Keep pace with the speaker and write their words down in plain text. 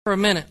For a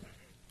minute.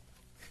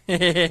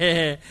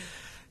 Yeah,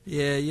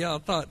 y'all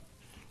thought.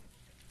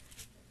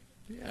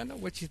 Yeah, I know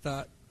what you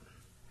thought.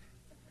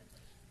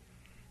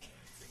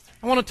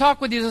 I want to talk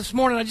with you this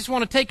morning. I just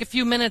want to take a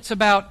few minutes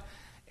about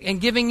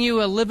and giving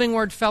you a Living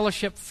Word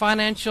Fellowship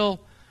financial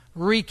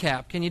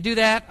recap. Can you do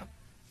that?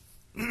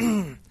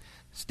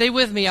 Stay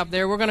with me up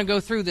there. We're going to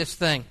go through this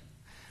thing.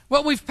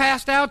 What we've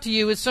passed out to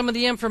you is some of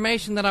the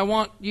information that I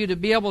want you to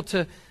be able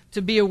to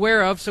be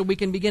aware of so we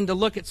can begin to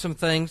look at some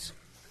things.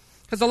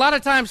 Because a lot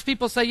of times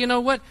people say, you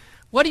know, what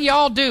do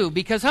y'all do?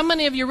 Because how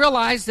many of you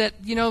realize that,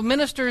 you know,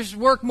 ministers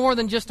work more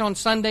than just on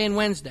Sunday and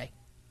Wednesday?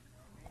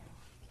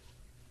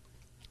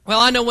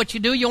 Well, I know what you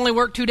do. You only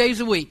work 2 days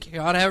a week.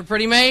 You ought to have it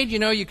pretty made. You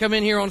know, you come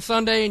in here on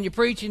Sunday and you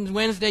preach, and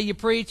Wednesday you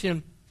preach,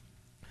 and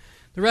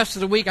the rest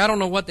of the week, I don't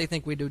know what they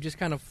think we do. Just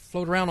kind of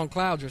float around on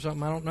clouds or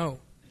something. I don't know.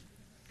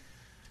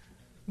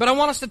 But I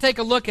want us to take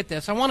a look at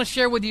this. I want to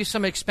share with you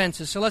some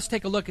expenses. So let's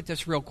take a look at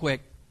this real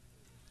quick.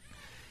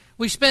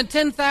 We spent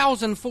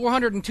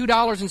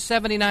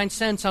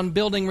 $10,402.79 on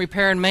building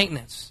repair and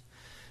maintenance.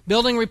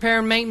 Building repair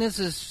and maintenance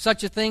is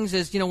such a thing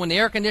as, you know, when the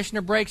air conditioner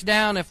breaks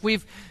down, if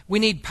we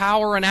need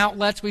power and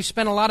outlets, we've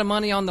spent a lot of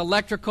money on the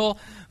electrical,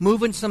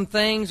 moving some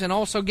things, and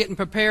also getting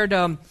prepared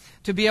to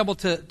be able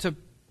to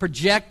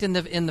project in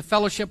the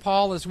fellowship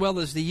hall as well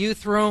as the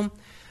youth room.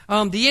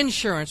 The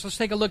insurance, let's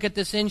take a look at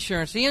this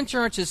insurance. The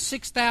insurance is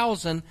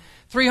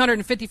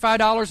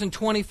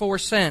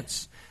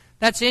 $6,355.24.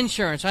 That's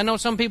insurance. I know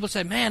some people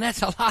say, man,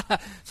 that's a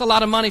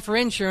lot of money for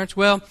insurance.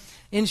 Well,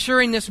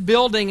 insuring this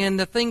building and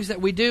the things that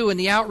we do and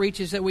the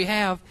outreaches that we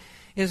have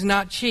is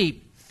not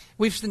cheap.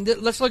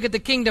 Let's look at the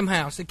Kingdom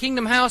House. The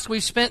Kingdom House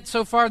we've spent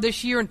so far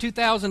this year in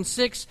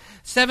 2006,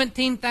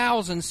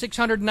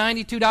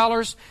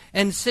 $17,692.61.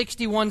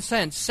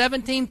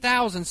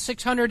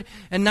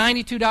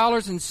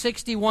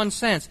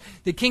 $17,692.61.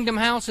 The Kingdom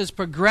House is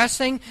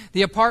progressing.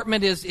 The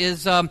apartment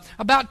is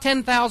about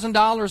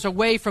 $10,000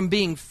 away from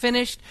being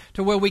finished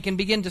to where we can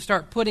begin to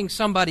start putting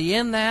somebody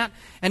in that,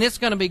 and it's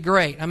going to be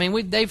great. I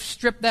mean, they've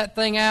stripped that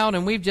thing out,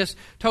 and we've just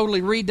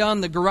totally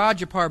redone the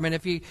garage apartment.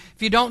 If you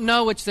don't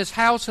know, it's this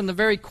house in the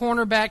very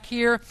corner back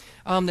here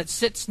that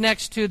sits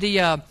next to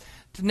the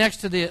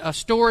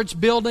storage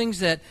buildings.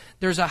 That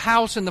there's a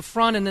house in the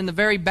front, and then the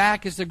very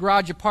back is the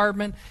garage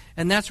apartment,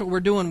 and that's what we're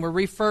doing. We're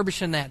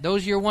refurbishing that.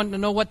 Those of you wanting to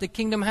know what the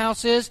Kingdom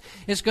House is,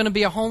 it's going to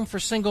be a home for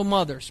single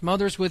mothers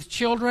with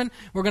children.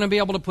 We're going to be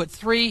able to put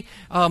 3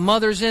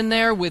 mothers in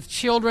there with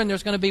children.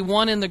 There's going to be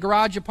one in the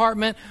garage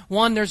apartment.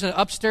 There's an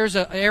upstairs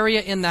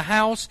area in the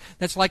house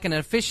that's like an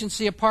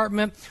efficiency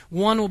apartment.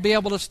 One will be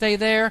able to stay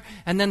there,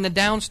 and then the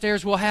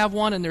downstairs will have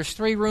one, and there's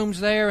 3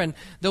 rooms there, and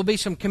there'll be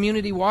some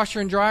community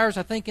washer and dryers.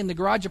 I think in the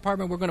garage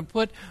apartment we're going to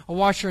put a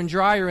washer and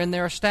dryer in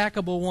there, a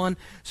stackable one,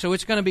 so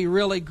it's going to be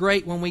really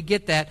great when we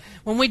get that.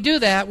 When we do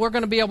that, we're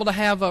going to be able to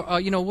have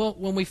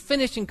when we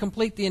finish and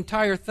complete the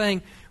entire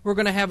thing, we're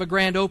going to have a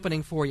grand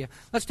opening for you.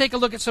 Let's take a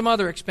look at some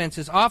other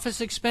expenses.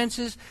 Office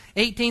expenses,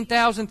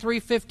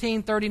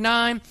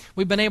 $18,315.39.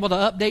 We've been able to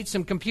update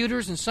some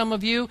computers, and some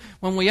of you,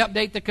 when we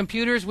update the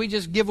computers, we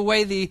just give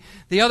away the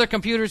other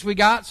computers we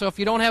got. So if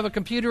you don't have a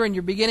computer and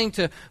you're beginning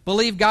to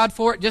believe God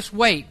for it, just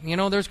wait. You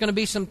know, there's going to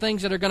be some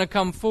things that are going to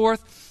come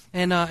forth.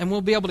 And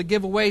we'll be able to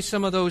give away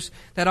some of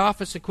that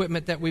office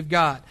equipment that we've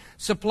got.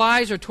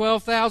 Supplies are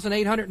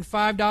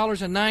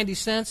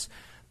 $12,805.90.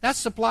 That's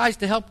supplies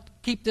to help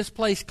keep this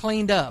place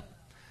cleaned up.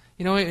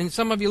 You know, and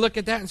some of you look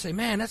at that and say,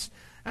 man, that's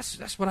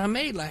what I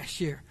made last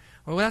year.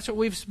 Well, that's what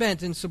we've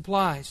spent in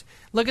supplies.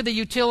 Look at the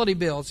utility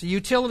bills. The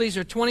utilities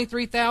are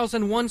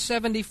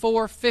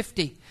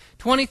 $23,174.50.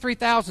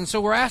 $23,000.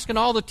 So we're asking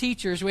all the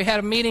teachers. We had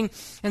a meeting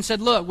and said,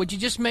 look, would you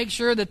just make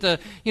sure that the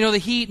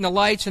heat and the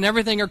lights and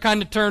everything are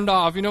kind of turned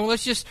off? You know,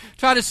 let's just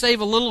try to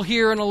save a little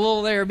here and a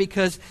little there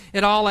because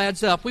it all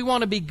adds up. We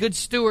want to be good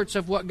stewards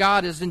of what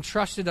God has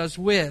entrusted us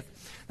with.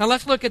 Now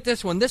let's look at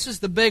this one. This is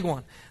the big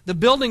one. The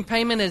building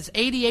payment is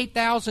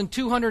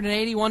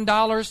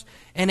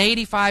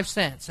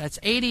 $88,281.85. That's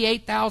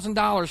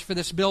 $88,000 for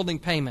this building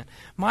payment.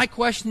 My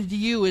question to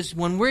you is,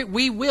 when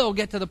we will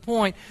get to the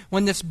point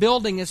when this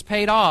building is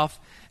paid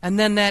off, and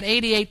then that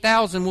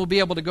 $88,000 will be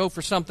able to go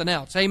for something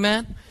else.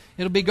 Amen?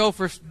 It'll go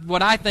for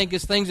what I think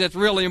is things that's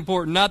really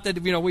important. Not that,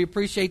 we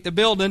appreciate the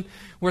building.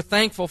 We're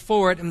thankful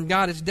for it, and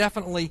God has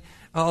definitely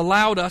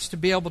allowed us to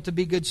be able to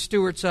be good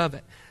stewards of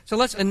it. So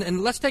let's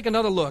take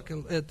another look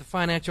at the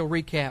financial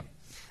recap.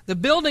 The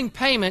building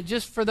payment,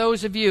 just for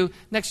those of you,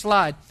 next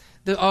slide.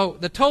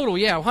 The total,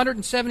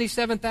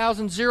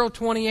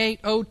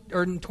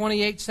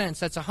 $177,028.28.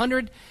 That's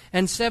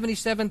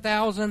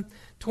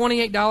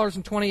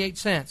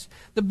 $177,028.28.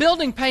 The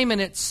building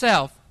payment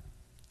itself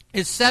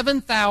is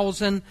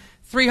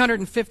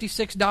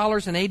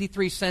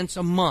 $7,356.83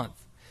 a month.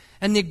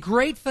 And the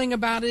great thing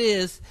about it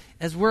is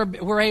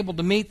we're able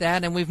to meet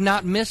that, and we've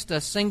not missed a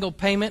single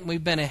payment.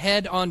 We've been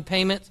ahead on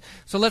payments.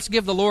 So let's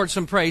give the Lord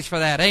some praise for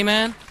that.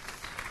 Amen.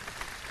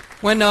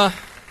 When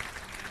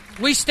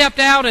we stepped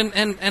out, and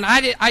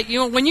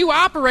when you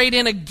operate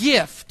in a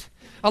gift,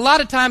 a lot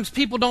of times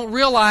people don't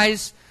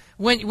realize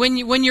when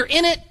you're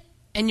in it,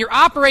 and you're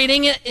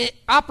operating in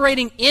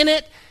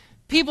it,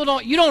 you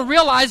don't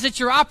realize that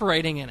you're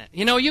operating in it.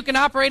 You can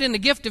operate in the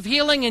gift of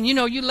healing, and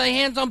you lay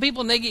hands on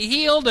people and they get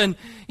healed, and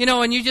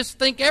and you just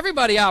think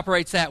everybody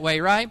operates that way,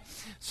 right?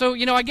 So,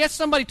 I guess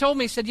somebody told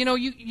me, said,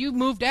 you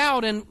moved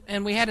out,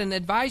 and we had an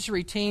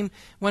advisory team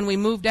when we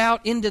moved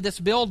out into this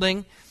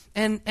building,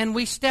 and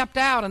we stepped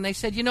out, and they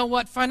said, you know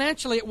what,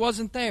 financially it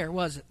wasn't there,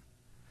 was it?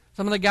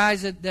 Some of the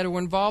guys that were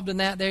involved in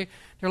that, they're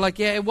like,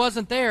 yeah, it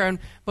wasn't there,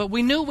 but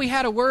we knew we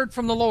had a word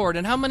from the Lord.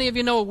 And how many of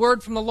you know a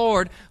word from the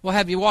Lord will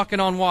have you walking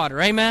on water?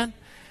 Amen?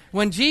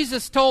 When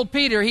Jesus told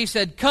Peter, he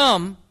said,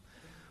 come.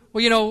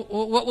 Well,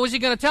 what was he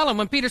going to tell him?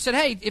 When Peter said,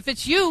 hey, if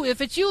it's you,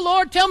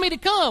 Lord, tell me to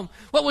come.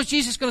 What was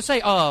Jesus going to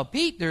say?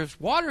 Pete, there's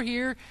water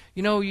here.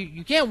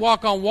 You can't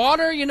walk on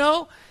water,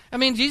 I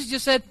mean, Jesus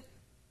just said,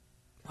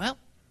 well,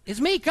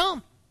 it's me,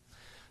 come.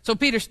 So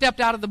Peter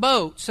stepped out of the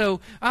boat. So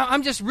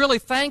I'm just really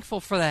thankful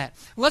for that.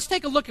 Let's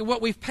take a look at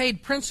what we've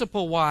paid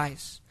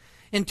principal-wise.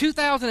 In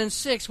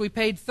 2006, we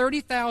paid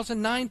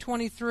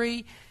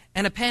 $30,923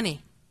 and a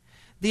penny.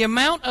 The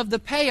amount of the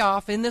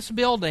payoff in this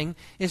building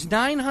is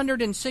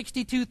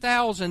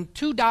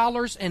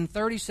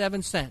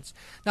 $962,002.37.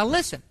 Now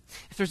listen,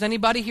 if there's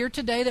anybody here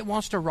today that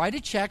wants to write a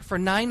check for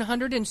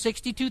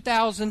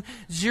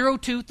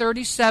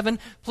 $962,002.37,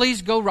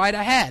 please go right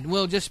ahead.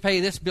 We'll just pay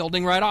this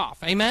building right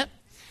off. Amen?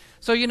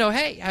 So,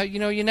 hey,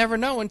 you never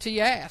know until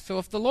you ask. So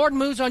if the Lord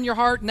moves on your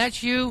heart and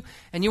that's you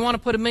and you want to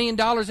put $1 million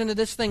into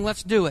this thing,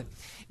 let's do it.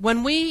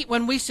 When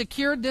we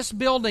secured this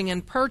building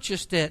and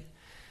purchased it,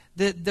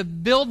 the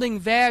building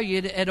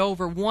valued at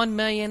over $1.75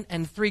 million,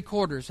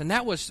 and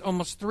that was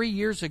almost 3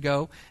 years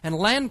ago, and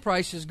land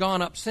price has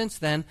gone up since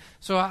then.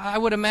 So I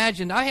would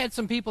imagine, I had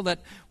some people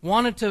that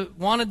wanted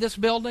this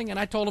building, and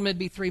I told them it'd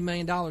be $3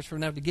 million for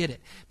them to get it,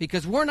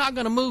 because we're not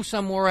going to move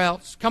somewhere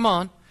else. Come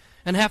on.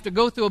 And have to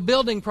go through a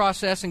building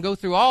process and go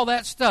through all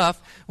that stuff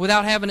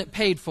without having it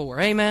paid for.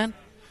 Amen?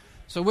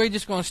 So we're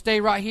just going to stay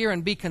right here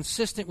and be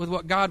consistent with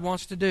what God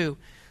wants to do.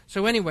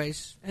 So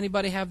anyways,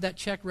 anybody have that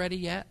check ready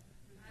yet?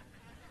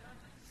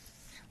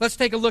 Let's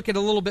take a look at a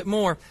little bit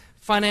more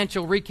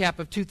financial recap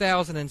of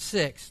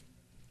 2006.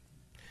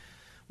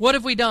 What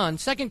have we done?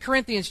 2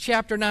 Corinthians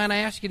chapter 9, I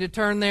ask you to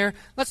turn there.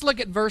 Let's look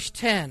at verse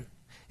 10.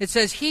 It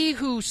says, he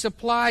who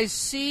supplies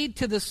seed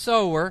to the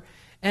sower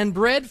and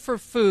bread for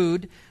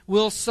food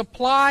will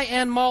supply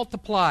and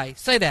multiply.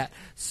 Say that.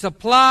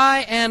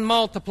 Supply and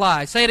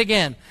multiply. Say it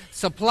again.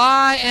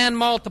 Supply and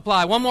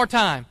multiply. One more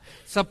time.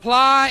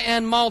 Supply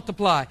and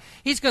multiply.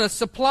 He's going to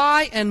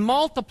supply and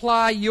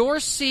multiply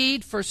your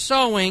seed for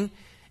sowing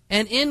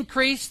and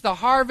increase the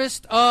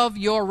harvest of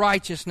your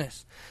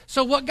righteousness.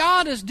 So what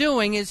God is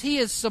doing is He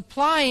is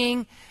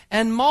supplying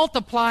and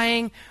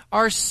multiplying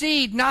our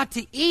seed, not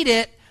to eat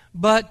it,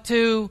 but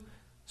to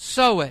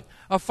sow it.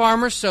 A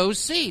farmer sows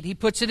seed. He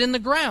puts it in the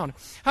ground.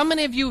 How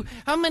many of you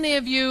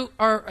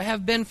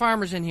have been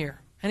farmers in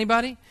here?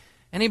 Anybody?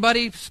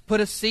 Anybody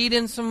put a seed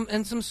in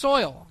some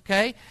soil?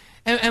 Okay.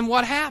 And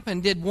what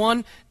happened? Did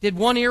one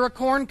ear of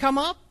corn come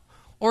up?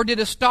 Or did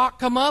a stalk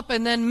come up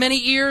and then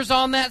many ears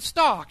on that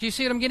stalk? You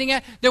see what I'm getting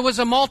at? There was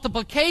a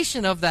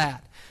multiplication of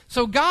that.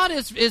 So God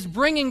is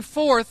bringing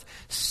forth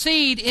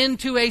seed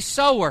into a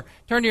sower.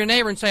 Turn to your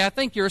neighbor and say, I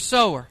think you're a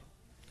sower.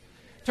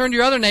 Turn to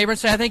your other neighbor and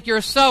say, I think you're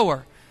a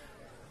sower.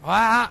 Well,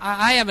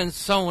 I haven't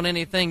sown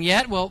anything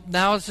yet. Well,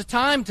 now is the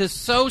time to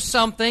sow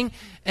something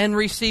and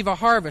receive a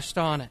harvest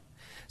on it.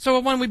 So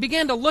when we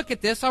begin to look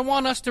at this, I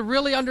want us to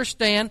really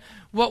understand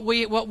what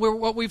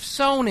we've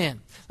sown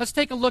in. Let's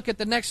take a look at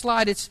the next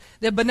slide. It's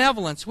the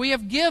benevolence. We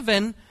have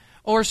given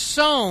or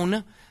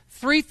sown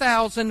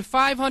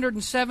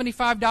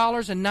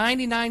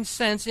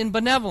 $3,575.99 in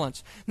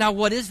benevolence. Now,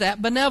 what is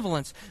that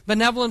benevolence?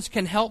 Benevolence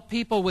can help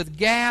people with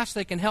gas.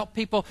 They can help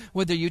people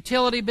with their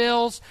utility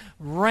bills,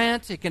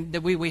 rent.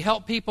 We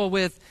help people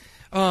with,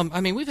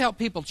 we've helped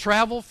people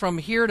travel from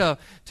here to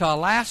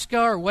Alaska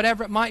or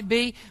whatever it might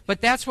be, but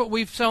that's what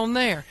we've sown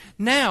there.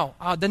 Now,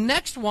 the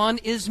next one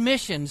is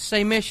missions.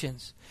 Say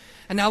missions.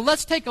 And now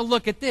let's take a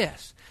look at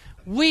this.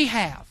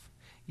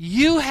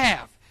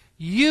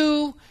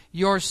 You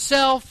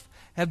yourself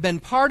have been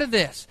part of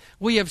this.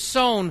 We have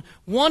sown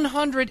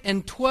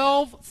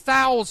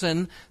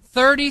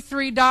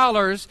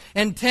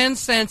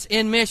 $112,033.10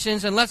 in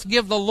missions, and let's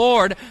give the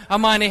Lord a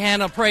mighty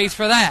hand of praise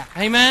for that.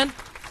 Amen?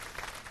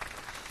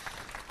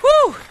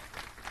 Whew!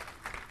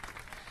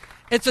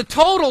 It's a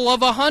total of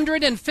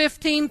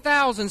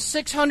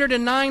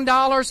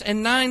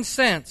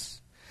 $115,609.09.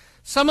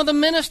 Some of the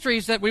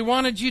ministries that we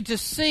wanted you to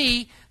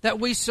see that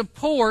we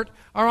support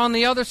are on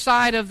the other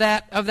side of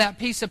that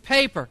piece of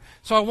paper.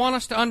 So I want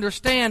us to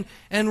understand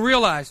and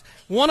realize.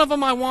 One of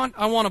them I want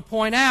to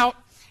point out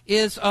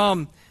is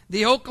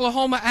the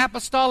Oklahoma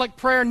Apostolic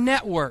Prayer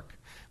Network.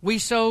 We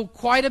sow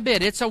quite a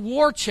bit. It's a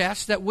war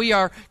chest that we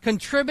are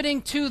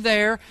contributing to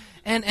there.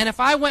 And if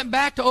I went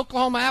back to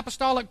Oklahoma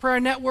Apostolic Prayer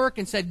Network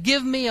and said,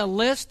 give me a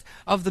list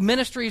of the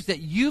ministries that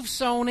you've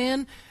sown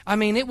in,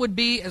 it would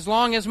be as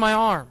long as my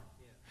arm.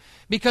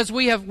 Because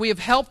we have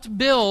helped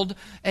build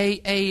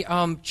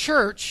a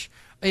church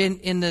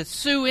in the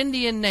Sioux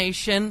Indian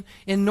Nation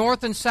in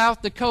North and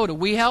South Dakota.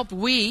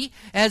 We,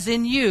 as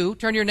in you,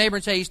 turn to your neighbor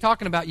and say, he's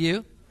talking about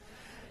you.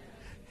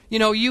 You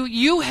know,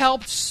 you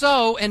helped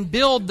sow and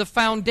build the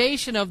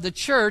foundation of the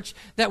church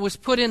that was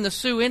put in the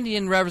Sioux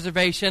Indian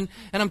Reservation.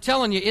 And I'm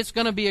telling you, it's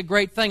going to be a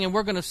great thing, and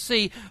we're going to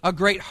see a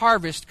great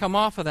harvest come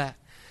off of that.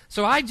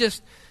 So I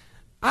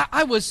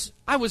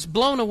was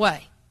blown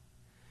away.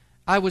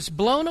 I was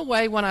blown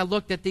away when I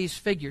looked at these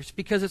figures,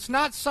 because it's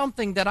not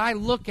something that I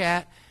look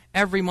at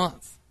every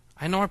month.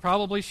 I know I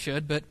probably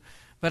should, but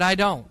I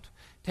don't.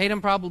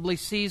 Tatum probably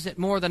sees it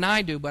more than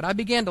I do, but I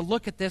began to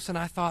look at this and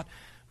I thought,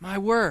 my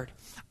word.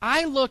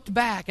 I looked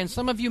back, and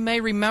some of you may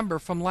remember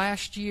from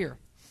last year.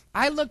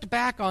 I looked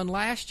back on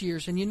last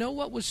year's, and you know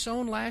what was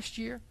sown last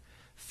year?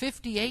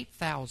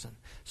 58,000.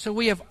 So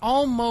we have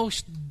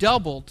almost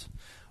doubled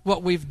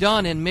what we've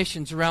done in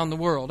missions around the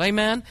world.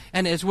 Amen?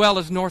 And as well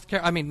as North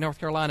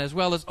Carolina, as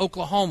well as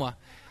Oklahoma.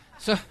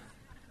 So,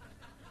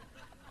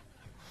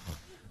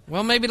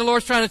 well, maybe the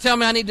Lord's trying to tell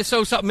me I need to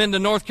sow something into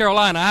North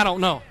Carolina. I don't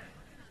know.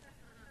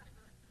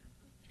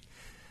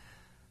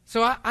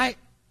 So I'm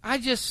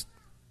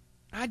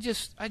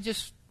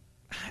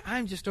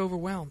just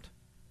overwhelmed.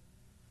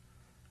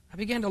 I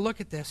began to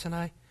look at this, and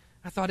I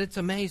thought, it's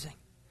amazing.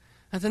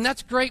 And then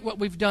that's great what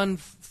we've done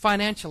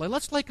financially.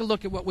 Let's take a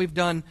look at what we've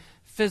done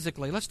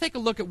physically. Let's take a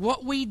look at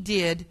what we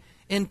did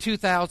in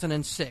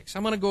 2006.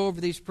 I'm going to go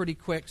over these pretty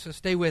quick, so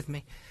stay with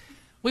me.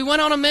 We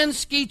went on a men's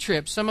ski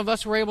trip. Some of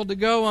us were able to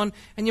go on,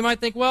 and you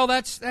might think, well,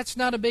 that's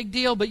not a big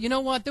deal. But you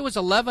know what? There was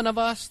 11 of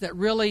us that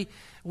really,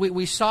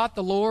 we sought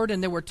the Lord,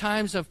 and there were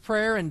times of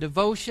prayer and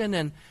devotion,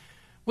 and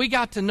we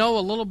got to know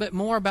a little bit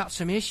more about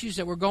some issues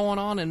that were going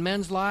on in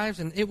men's lives,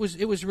 and it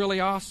was really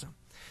awesome.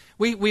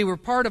 We were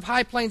part of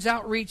High Plains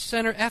Outreach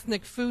Center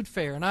Ethnic Food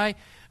Fair, and I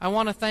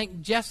want to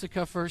thank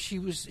Jessica for she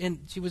was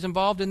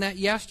involved in that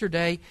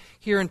yesterday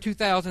here in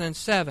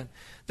 2007.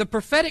 The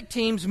prophetic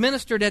teams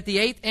ministered at the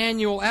 8th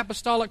Annual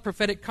Apostolic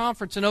Prophetic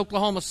Conference in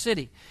Oklahoma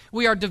City.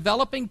 We are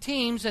developing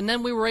teams, and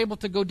then we were able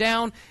to go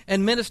down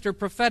and minister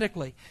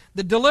prophetically.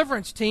 The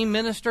deliverance team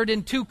ministered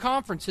in 2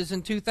 conferences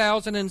in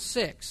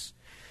 2006.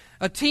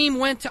 A team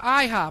went to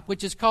IHOP,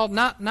 which is called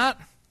not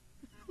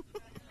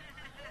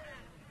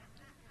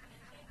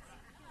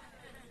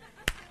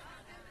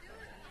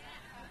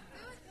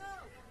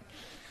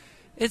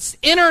it's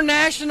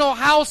International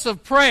House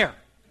of Prayer.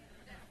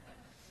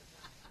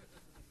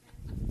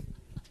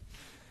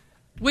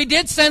 We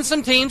did send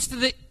some teams to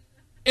the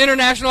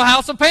International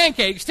House of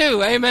Pancakes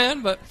too,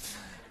 amen. But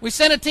we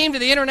sent a team to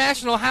the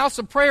International House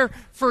of Prayer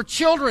for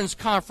children's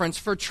conference,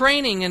 for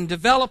training and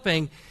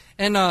developing,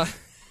 and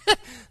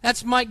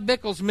that's Mike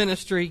Bickle's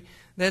ministry.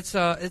 That's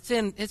it's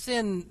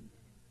in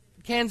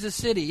Kansas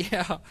City.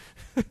 Yeah,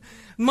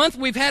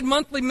 we've had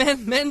monthly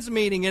men's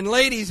meeting and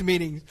ladies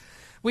meetings.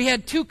 We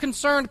had 2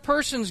 concerned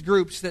persons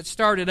groups that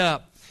started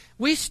up.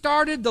 We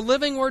started the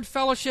Living Word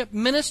Fellowship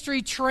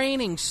Ministry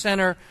Training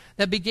Center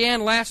that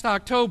began last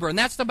October, and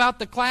that's about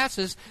the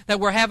classes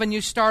that we're having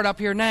you start up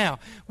here now.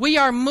 We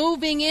are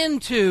moving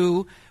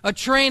into a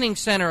training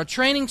center. A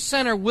training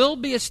center will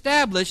be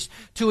established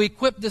to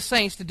equip the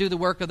saints to do the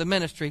work of the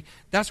ministry.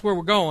 That's where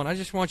we're going. I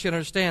just want you to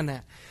understand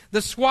that.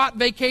 The SWAT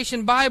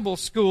Vacation Bible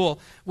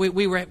School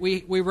we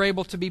were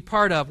able to be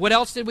part of. What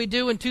else did we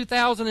do in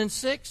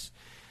 2006?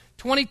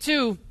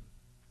 22,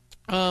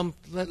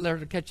 let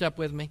her catch up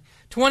with me.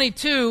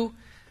 22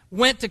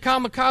 went to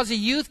Kamikaze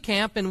Youth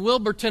Camp in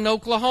Wilburton,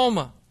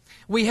 Oklahoma.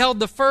 We held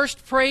the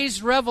first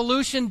Praise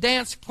Revolution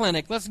Dance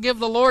Clinic. Let's give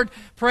the Lord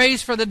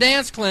praise for the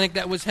dance clinic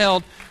that was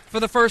held for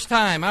the first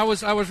time.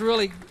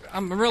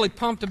 I'm really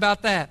pumped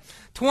about that.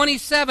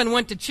 27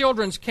 went to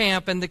children's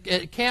camp and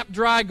Camp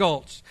Dry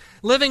Gulch.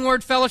 Living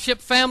Word Fellowship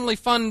Family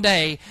Fun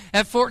Day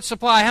at Fort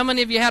Supply. How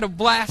many of you had a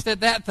blast at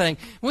that thing?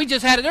 We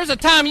just had it. There's a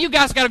time you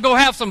guys got to go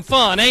have some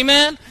fun.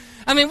 Amen?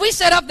 I mean, we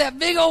set up that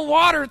big old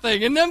water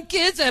thing, and them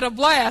kids had a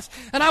blast.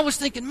 And I was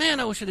thinking, man,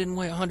 I wish I didn't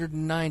weigh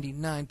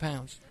 199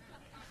 pounds.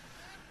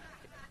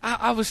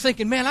 I was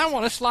thinking, man, I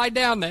want to slide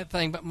down that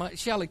thing. But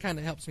Shelly kind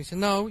of helps me. She said,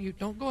 no, you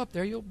don't go up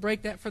there. You'll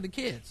break that for the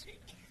kids.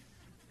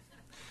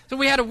 So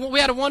we had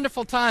a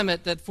wonderful time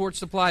at Fort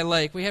Supply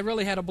Lake. We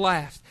really had a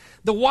blast.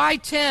 The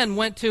Y-10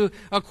 went to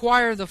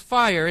Acquire the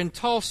Fire in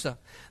Tulsa.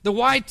 The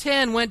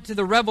Y-10 went to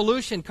the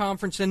Revolution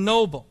Conference in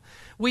Noble.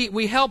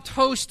 We helped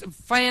host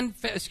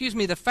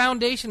the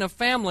Foundation of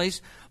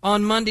Families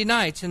on Monday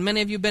nights, and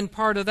many of you have been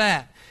part of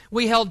that.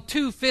 We held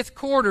 2 fifth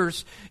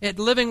quarters at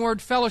Living Word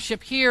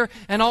Fellowship here,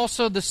 and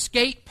also the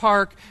skate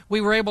park.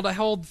 We were able to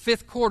hold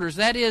fifth quarters.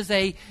 That is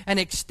an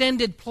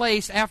extended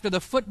place after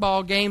the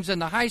football games in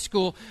the high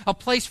school, a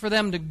place for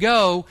them to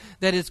go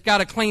that has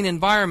got a clean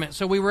environment.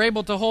 So we were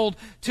able to hold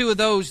 2 of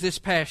those this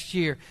past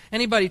year.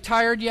 Anybody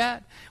tired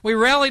yet? We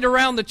rallied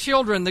around the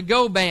children, the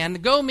Go Band. The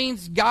Go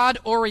means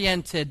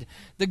God-oriented.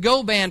 The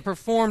Go Band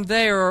performed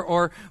there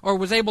or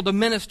was able to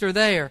minister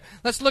there.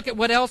 Let's look at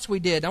what else we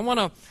did. I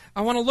want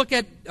to look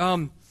at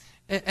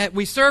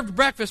we served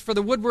breakfast for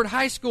the Woodward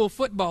High School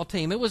football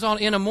team. It was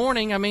in the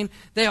morning. I mean,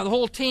 the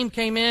whole team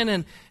came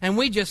in and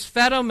we just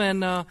fed them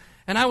and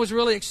And I was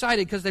really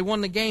excited because they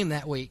won the game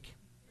that week.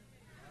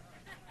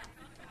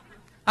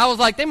 I was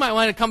like, they might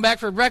want to come back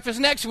for breakfast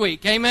next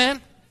week. Amen?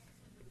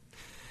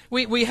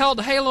 We held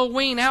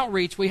Halloween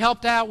outreach. We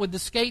helped out with the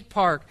skate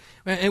park.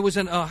 It was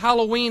a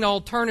Halloween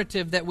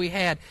alternative that we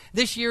had.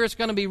 This year it's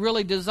going to be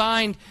really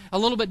designed a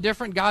little bit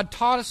different. God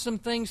taught us some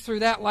things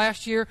through that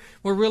last year.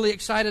 We're really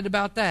excited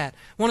about that.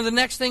 One of the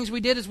next things we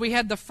did is we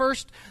had the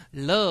first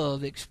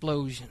Love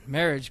Explosion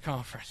marriage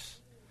conference.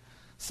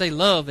 Say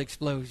Love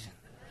Explosion.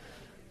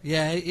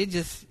 Yeah,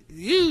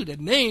 the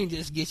name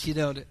just gets you,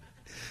 don't it?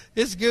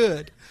 It's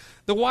good.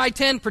 The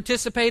Y10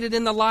 participated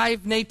in the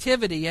live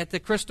nativity at the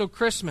Crystal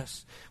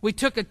Christmas. We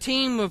took a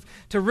team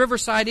to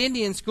Riverside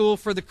Indian School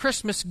for the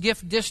Christmas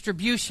gift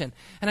distribution.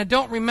 And I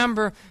don't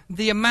remember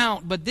the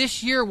amount, but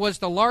this year was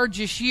the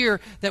largest year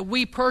that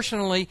we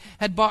personally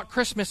had bought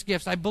Christmas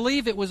gifts. I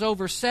believe it was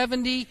over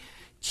 70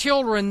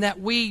 children that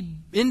we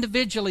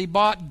individually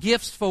bought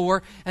gifts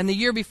for, and the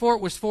year before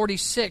it was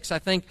 46, I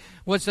think,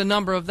 was the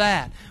number of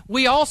that.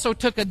 We also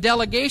took a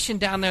delegation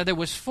down there. There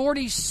was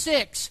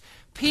 46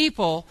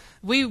 people.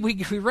 We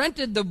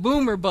rented the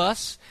Boomer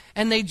bus,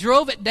 and they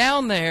drove it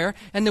down there,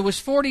 and there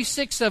was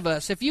 46 of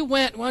us. If you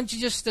went, why don't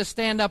you just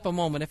stand up a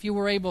moment, if you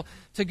were able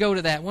to go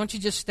to that. Why don't you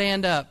just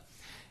stand up?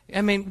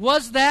 I mean,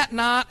 was that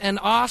not an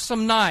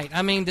awesome night?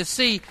 I mean, to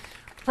see,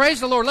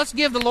 praise the Lord. Let's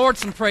give the Lord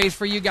some praise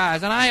for you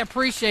guys, and I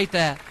appreciate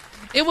that.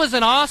 It was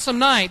an awesome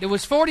night. There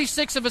was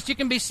 46 of us. You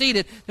can be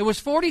seated. There was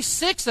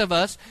 46 of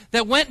us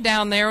that went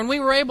down there, and we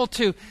were able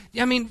to,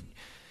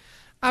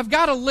 I've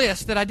got a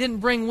list that I didn't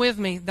bring with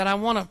me that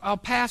I'll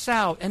pass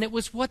out, and it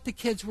was what the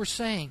kids were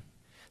saying.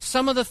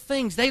 Some of the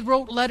things, they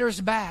wrote letters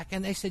back,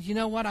 and they said, you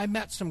know what, I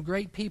met some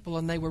great people,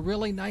 and they were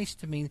really nice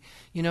to me,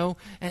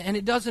 and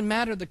it doesn't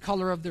matter the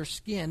color of their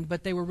skin,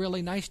 but they were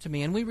really nice to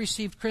me. And we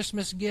received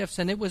Christmas gifts,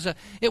 and it was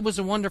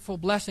a wonderful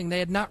blessing. They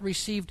had not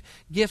received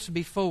gifts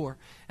before,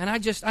 and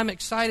I'm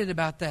excited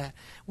about that.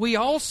 We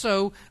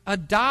also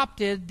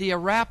adopted the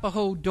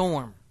Arapaho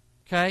dorm.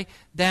 Okay,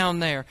 down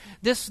there.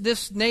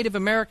 This Native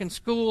American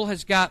school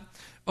has got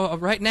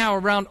right now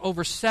around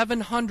over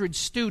 700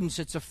 students.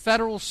 It's a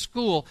federal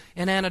school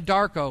in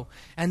Anadarko,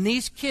 and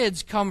these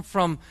kids come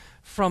from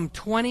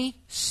 20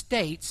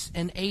 states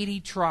and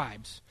 80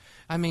 tribes.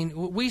 I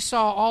mean, we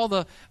saw all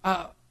the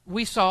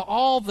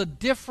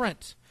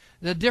different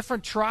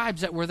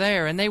tribes that were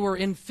there, and they were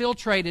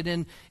infiltrated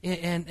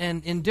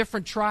in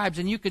different tribes,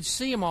 and you could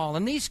see them all.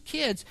 And these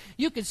kids,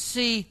 you could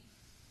see.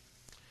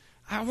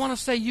 I want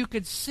to say you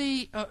could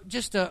see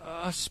just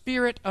a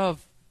spirit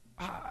of,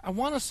 I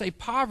want to say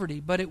poverty,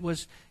 but it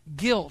was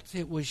guilt,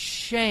 it was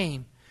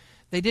shame.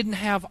 They didn't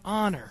have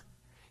honor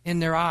in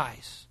their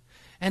eyes.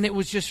 And it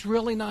was just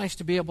really nice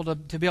to be able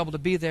to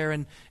be there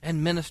and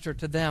minister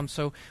to them.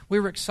 So we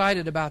were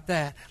excited about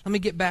that. Let me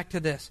get back to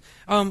this.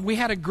 We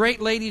had a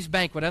great ladies'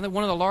 banquet. I think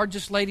one of the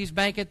largest ladies'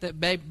 banquet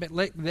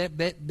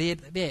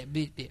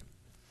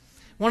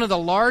one of the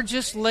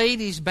largest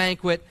ladies'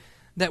 banquet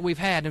that we've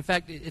had. In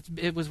fact,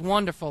 it was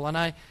wonderful, and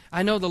I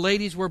know the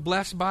ladies were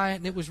blessed by it,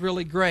 and it was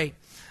really great.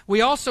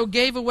 We also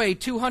gave away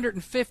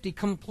 250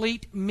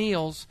 complete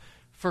meals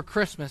for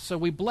Christmas. So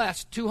we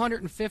blessed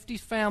 250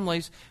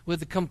 families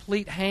with a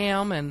complete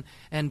ham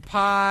and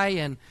pie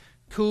and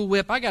Cool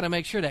Whip. I got to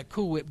make sure that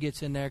Cool Whip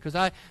gets in there, because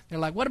they're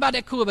like, what about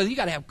that Cool Whip? You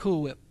got to have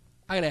Cool Whip.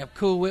 I got to have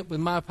Cool Whip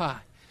with my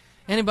pie.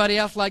 Anybody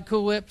else like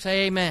Cool Whip?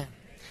 Say amen.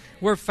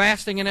 We're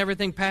fasting and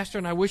everything, Pastor,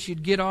 and I wish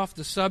you'd get off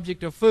the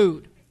subject of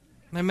food.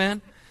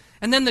 Amen?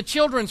 And then the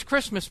Children's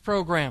Christmas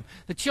Program.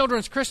 The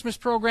Children's Christmas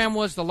Program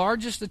was the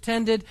largest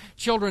attended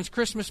Children's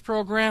Christmas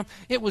Program.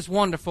 It was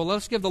wonderful.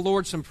 Let's give the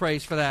Lord some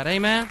praise for that.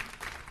 Amen?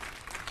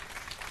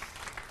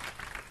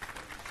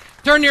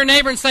 Turn to your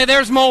neighbor and say,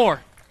 there's more.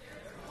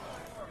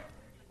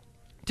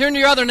 Turn to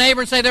your other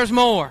neighbor and say, there's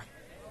more.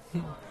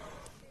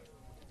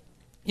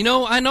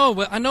 I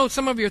know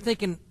some of you are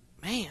thinking,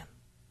 man,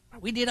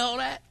 we did all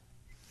that?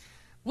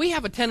 We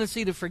have a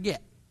tendency to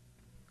forget.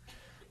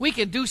 We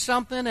could do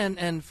something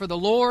and for the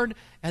Lord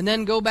and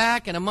then go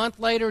back and a month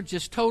later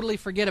just totally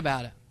forget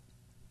about it.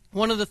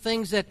 One of the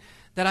things that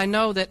I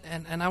know that,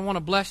 and I want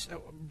to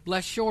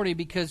bless Shorty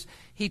because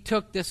he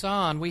took this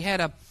on. We had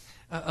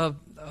a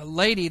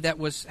lady that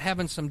was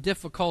having some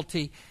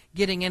difficulty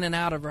getting in and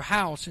out of her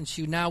house, and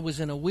she now was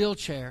in a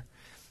wheelchair.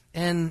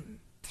 And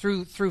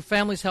through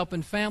Families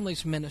Helping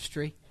Families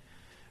ministry,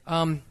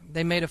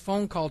 they made a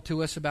phone call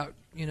to us about,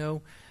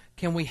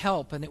 can we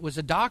help? And it was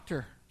a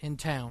doctor in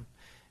town.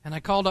 And I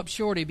called up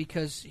Shorty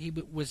because he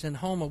was in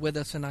Houma with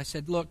us, and I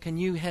said, look, can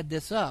you head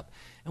this up?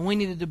 And we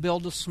needed to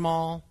build a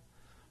small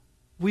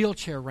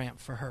wheelchair ramp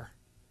for her.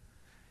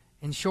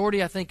 And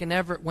Shorty, I think, and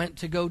Everett went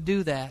to go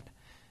do that.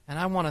 And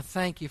I want to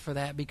thank you for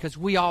that, because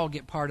we all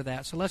get part of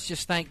that. So let's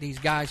just thank these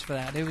guys for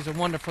that. It was a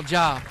wonderful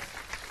job.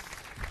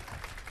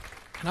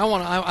 And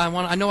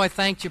I know I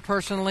thanked you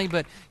personally,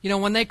 but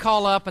when they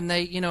call up and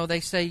they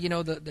say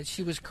that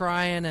she was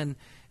crying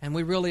and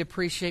we really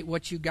appreciate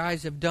what you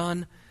guys have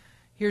done.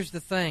 Here's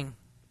the thing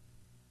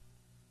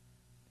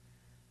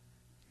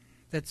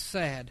that's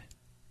sad,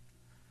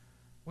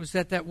 was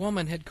that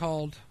woman had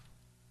called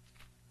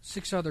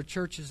 6 other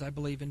churches, I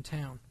believe, in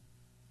town.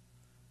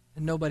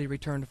 And nobody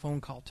returned a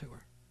phone call to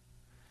her.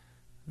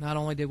 Not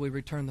only did we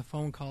return the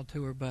phone call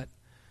to her, but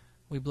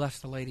we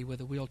blessed the lady with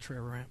a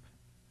wheelchair ramp.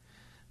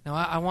 Now,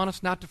 I want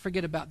us not to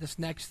forget about this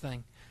next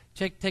thing.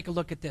 Take a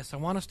look at this. I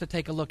want us to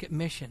take a look at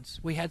missions.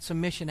 We had some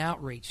mission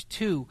outreach,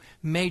 2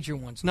 major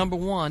ones. Number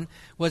 1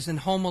 was in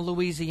Houma,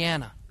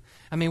 Louisiana.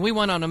 I mean, we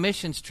went on a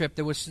missions trip.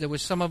 There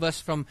was some of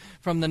us from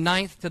the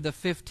 9th to the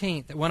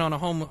 15th that went on a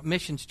Houma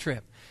missions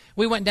trip.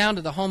 We went down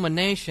to the Houma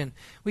Nation.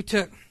 We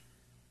took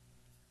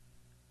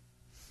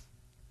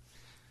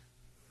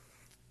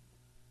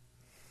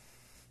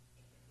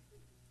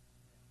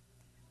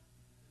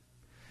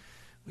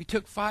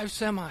 5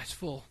 semis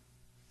full,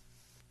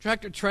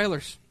 tractor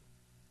trailers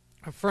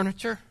of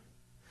furniture,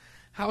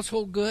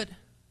 household good,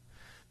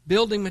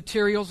 building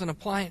materials and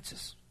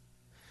appliances.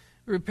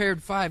 We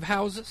repaired 5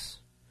 houses.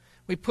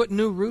 We put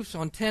new roofs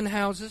on 10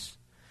 houses.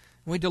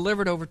 And we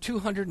delivered over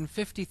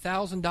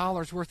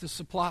 $250,000 worth of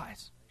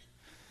supplies.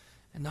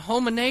 And the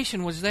Houma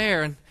Nation was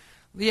there. And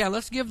yeah,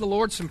 let's give the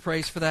Lord some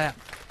praise for that.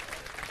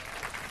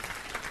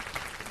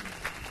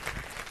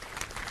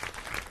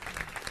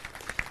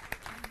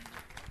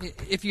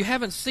 If you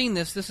haven't seen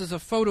this, this is a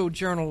photo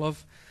journal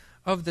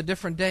of the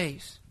different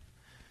days.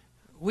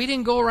 We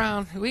didn't go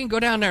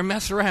down there and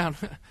mess around.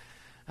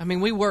 I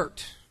mean, we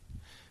worked.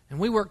 And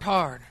we worked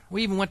hard.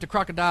 We even went to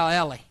Crocodile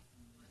Alley.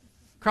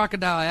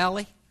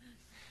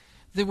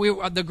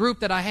 The group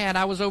that I had,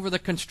 I was over the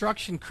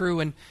construction crew,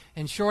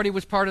 and Shorty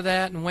was part of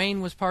that, and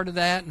Wayne was part of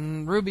that,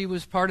 and Ruby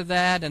was part of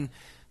that, and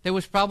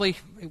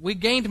we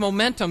gained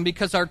momentum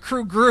because our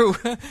crew grew,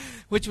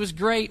 which was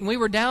great. And we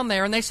were down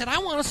there, and they said, I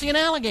want to see an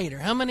alligator.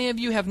 How many of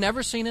you have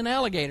never seen an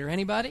alligator?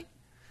 Anybody?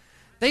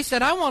 They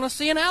said, I want to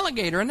see an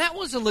alligator. And that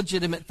was a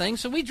legitimate thing.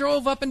 So we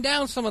drove up and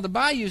down some of the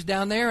bayous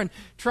down there and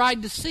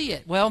tried to see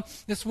it. Well,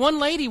 this one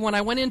lady, when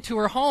I went into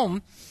her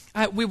home,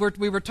 we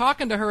were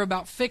talking to her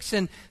about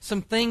fixing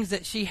some things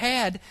that she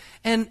had,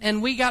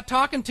 and we got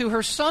talking to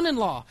her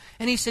son-in-law.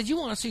 And he said, you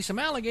want to see some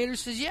alligators?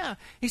 She says, yeah.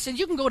 He said,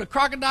 you can go to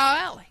Crocodile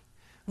Alley.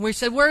 And we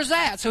said, where's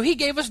that? So he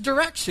gave us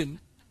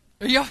direction.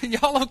 Are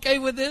y'all okay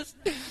with this?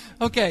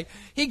 Okay.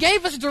 He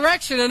gave us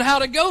direction on how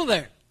to go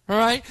there. All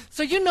right?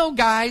 So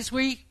guys,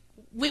 we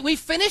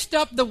finished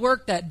up the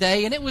work that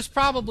day, and it was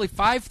probably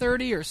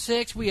 5:30 or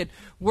 6. We had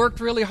worked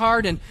really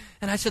hard, and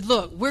I said,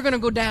 look, we're going to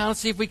go down and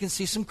see if we can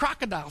see some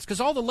crocodiles, because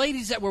all the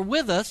ladies that were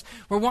with us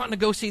were wanting to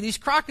go see these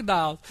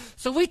crocodiles.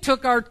 So we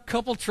took our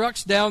couple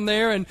trucks down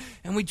there, and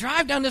we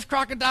drive down this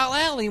Crocodile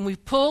Alley, and we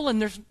pull,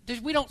 and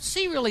we don't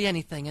see really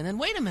anything. And then,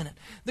 wait a minute,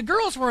 the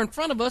girls were in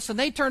front of us, and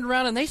they turned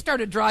around, and they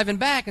started driving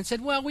back and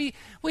said, well, we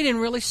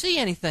didn't really see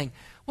anything.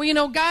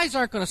 Well, guys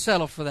aren't going to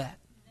settle for that.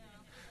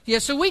 Yeah,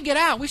 so we get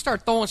out. We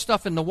start throwing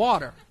stuff in the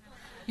water.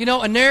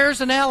 And there's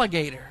an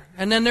alligator.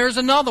 And then there's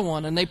another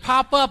one. And they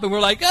pop up, and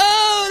we're like,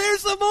 oh, there's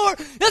some more.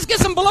 Let's get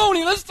some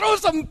bologna. Let's throw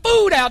some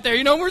food out there.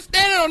 We're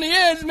standing on the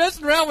edge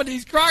messing around with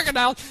these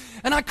crocodiles.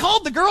 And I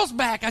called the girls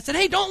back. I said,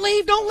 hey, don't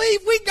leave.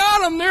 We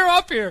got them. They're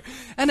up here.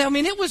 And,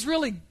 it was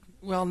really,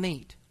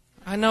 neat.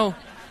 I know.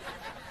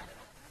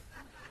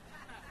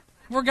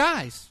 We're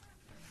guys.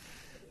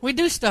 We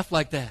do stuff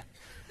like that.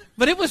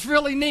 But it was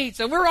really neat.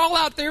 So we're all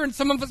out there, and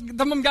some of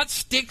them got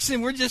sticks,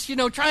 and we're just,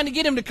 trying to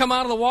get him to come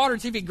out of the water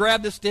and see if he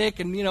grabbed the stick.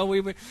 And,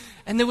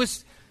 and there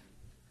was,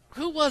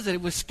 who was it?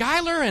 It was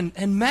Skylar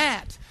and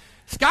Matt.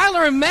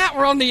 Skylar and Matt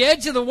were on the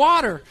edge of the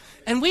water.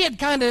 And we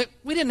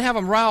didn't have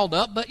them riled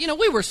up, but,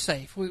 we were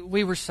safe.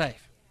 We were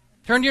safe.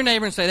 Turn to your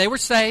neighbor and say, they were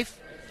safe.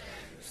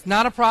 It's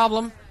not a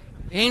problem.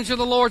 The angel of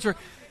the Lord were.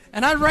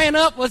 And I ran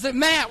up. Was it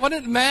Matt?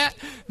 Wasn't it Matt?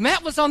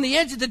 Matt was on the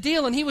edge of the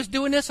deal, and he was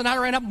doing this, and I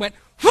ran up and went,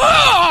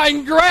 whoa,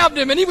 and grabbed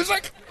him, and he was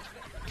like...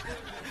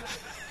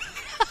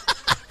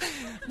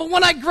 But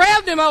when I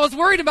grabbed him, I was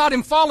worried about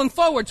him falling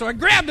forward, so I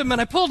grabbed him,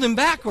 and I pulled him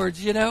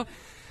backwards,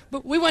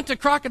 But we went to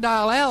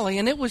Crocodile Alley,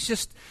 and it was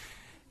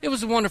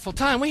a wonderful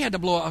time. We had to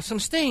blow off some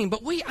steam,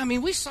 but we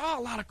saw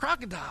a lot of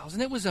crocodiles,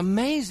 and it was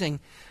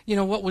amazing,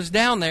 what was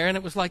down there. And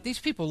it was like, these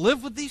people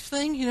live with these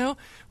things,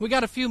 We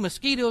got a few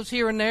mosquitoes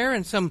here and there,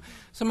 and some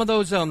of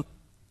those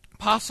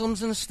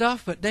possums and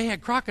stuff, but they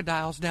had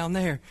crocodiles down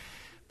there.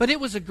 But it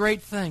was a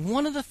great thing.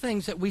 One of the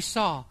things that we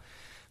saw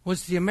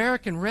was the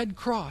American Red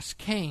Cross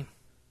came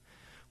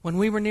when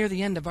we were near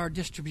the end of our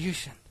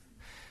distribution.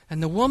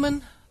 And the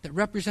woman that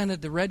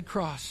represented the Red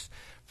Cross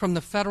from the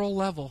federal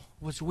level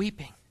was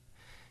weeping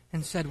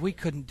and said, we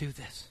couldn't do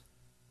this.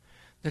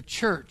 The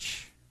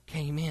church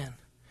came in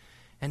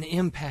and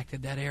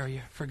impacted that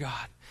area for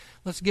God.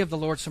 Let's give the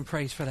Lord some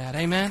praise for that.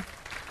 Amen.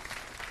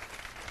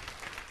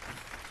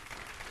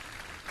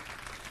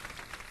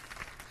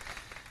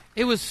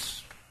 It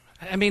was,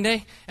 and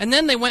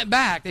then they went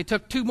back. They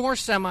took 2 more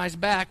semis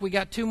back. We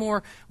got 2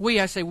 more,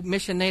 I say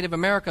Mission Native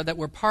America that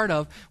we're part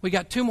of. We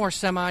got 2 more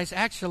semis.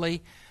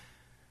 Actually,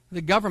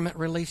 the government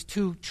released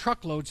 2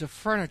 truckloads of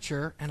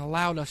furniture and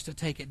allowed us to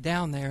take it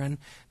down there. And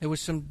there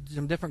was some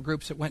different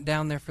groups that went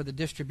down there for the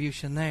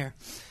distribution there.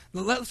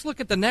 Let's look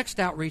at the next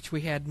outreach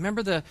we had.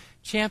 Remember the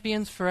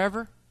Champions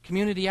Forever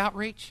community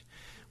outreach?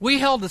 We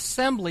held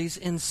assemblies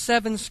in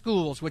 7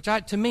 schools, which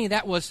to me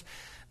that was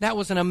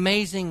an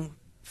amazing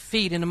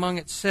feat in among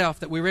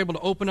itself, that we were able to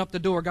open up the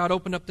door. God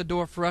opened up the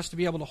door for us to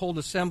be able to hold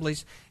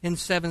assemblies in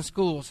 7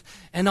 schools.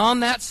 And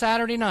on that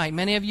Saturday night,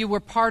 many of you were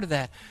part of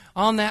that.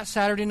 On that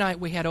Saturday night,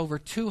 we had over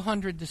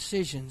 200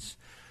 decisions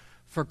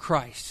for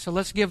Christ. So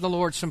let's give the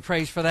Lord some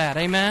praise for that.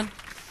 Amen.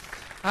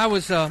 I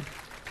was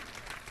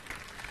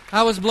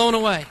blown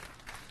away.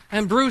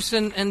 And Bruce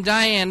and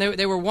Diane,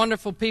 they were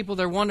wonderful people.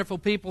 They're wonderful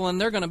people,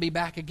 and they're going to be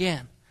back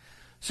again.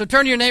 So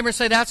turn to your neighbor and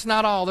say, that's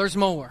not all. There's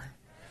more.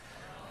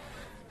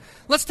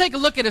 Let's take a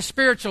look at a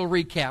spiritual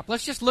recap.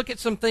 Let's just look at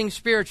some things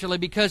spiritually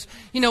because,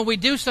 we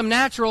do some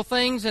natural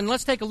things, and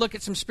let's take a look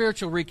at some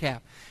spiritual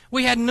recap.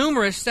 We had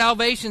numerous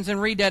salvations and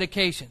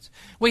rededications.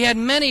 We had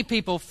many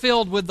people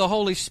filled with the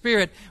Holy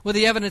Spirit with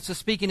the evidence of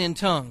speaking in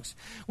tongues.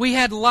 We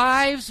had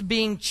lives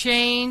being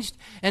changed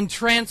and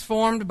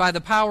transformed by the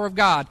power of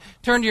God.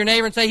 Turn to your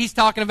neighbor and say, he's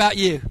talking about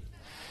you.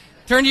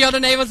 Turn to your other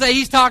neighbor and say,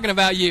 he's talking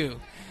about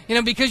you.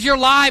 Because your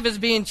life is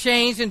being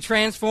changed and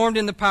transformed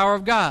in the power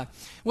of God.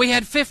 We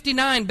had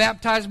 59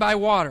 baptized by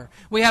water.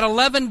 We had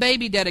 11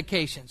 baby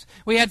dedications.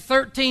 We had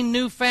 13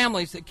 new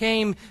families that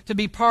came to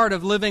be part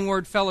of Living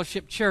Word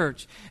Fellowship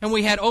Church. And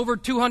we had over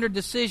 200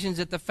 decisions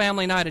at the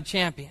Family Night of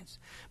Champions.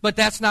 But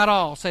that's not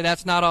all. Say,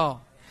 that's not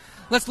all.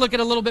 Let's look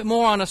at a little bit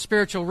more on a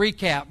spiritual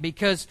recap,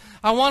 because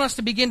I want us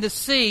to begin to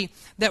see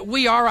that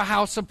we are a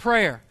house of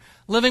prayer.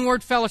 Living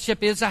Word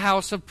Fellowship is a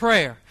house of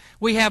prayer.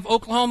 We have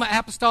Oklahoma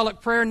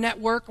Apostolic Prayer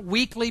Network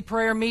weekly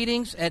prayer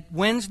meetings at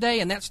Wednesday,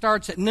 and that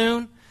starts at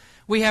noon.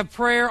 We have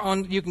prayer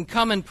you can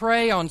come and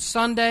pray on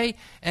Sunday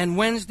and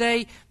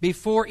Wednesday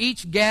before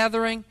each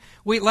gathering.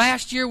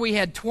 Last year we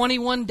had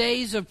 21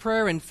 days of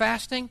prayer and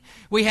fasting.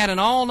 We had an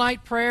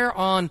all-night prayer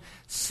on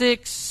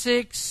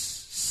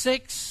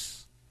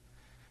 666.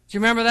 Do you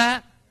remember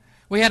that?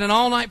 We had an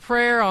all-night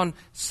prayer on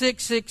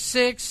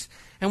 666,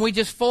 and we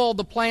just foiled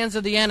the plans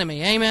of the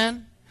enemy.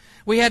 Amen?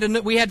 We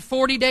had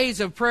 40 days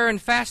of prayer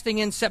and fasting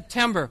in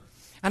September.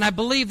 And I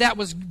believe that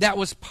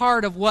was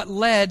part of what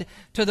led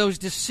to those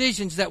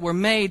decisions that were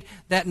made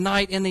that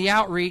night in the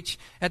outreach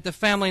at the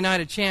Family Night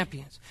of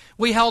Champions.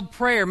 We held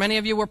prayer. Many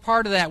of you were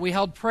part of that. We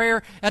held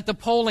prayer at the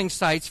polling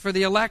sites for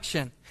the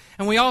election.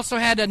 And we also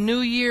had a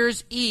New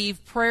Year's Eve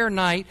prayer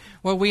night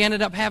where we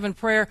ended up having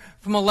prayer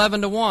from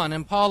 11 to 1.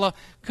 And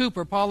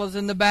Paula's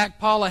in the back.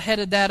 Paula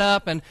headed that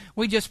up, and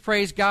we just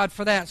praise God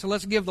for that. So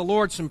let's give the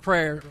Lord some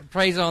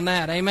praise on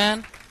that.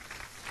 Amen?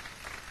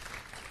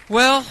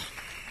 Well,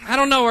 I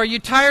don't know. Are you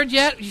tired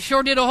yet? You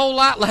sure did a whole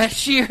lot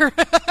last year.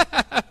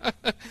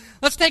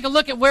 Let's take a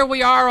look at where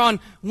we are on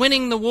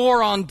winning the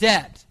war on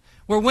debt.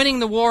 We're winning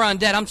the war on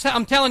debt.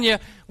 I'm telling you,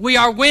 we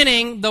are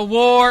winning the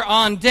war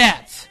on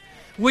debt.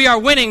 We are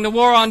winning the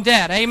war on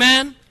debt.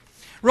 Amen?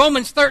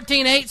 Romans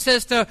 13:8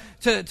 says to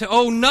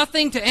owe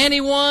nothing to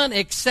anyone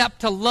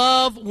except to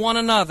love one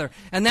another.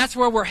 And that's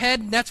where we're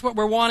headed. That's what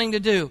we're wanting to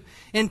do.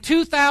 In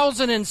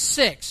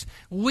 2006,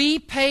 we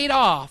paid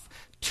off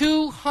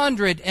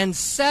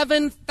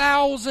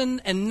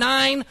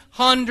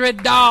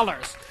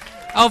 $207,900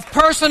 of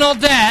personal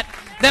debt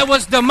that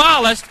was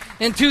demolished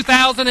in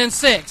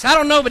 2006. I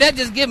don't know, but that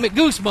just gave me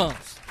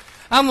goosebumps.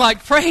 I'm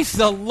like, praise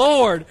the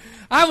Lord.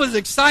 I was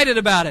excited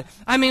about it.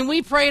 I mean,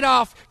 we paid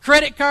off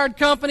credit card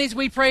companies.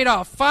 We paid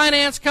off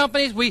finance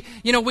companies. We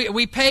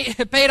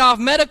paid off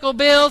medical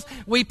bills.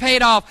 We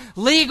paid off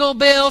legal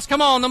bills.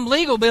 Come on, them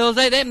legal bills,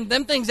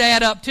 them things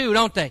add up too,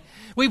 don't they?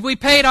 We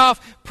paid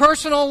off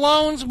personal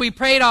loans. We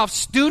paid off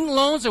student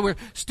loans. There were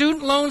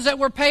student loans that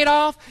were paid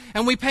off.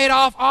 And we paid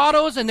off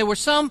autos. And there were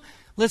some,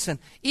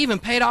 even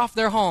paid off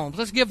their homes.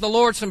 Let's give the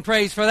Lord some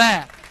praise for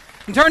that.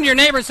 And turn to your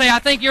neighbor and say, I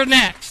think you're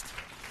next.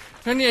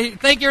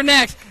 Think you're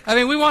next. I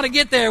mean, we want to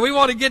get there. We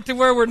want to get to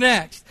where we're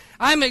next.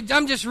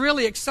 I'm just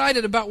really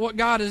excited about what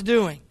God is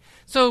doing.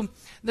 So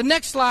the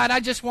next slide, I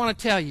just want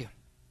to tell you,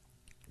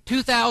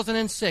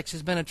 2006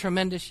 has been a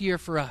tremendous year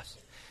for us.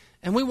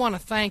 And we want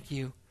to thank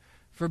you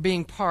for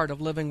being part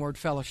of Living Word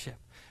Fellowship.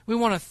 We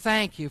want to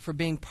thank you for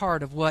being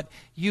part of what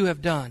you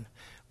have done.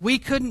 We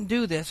couldn't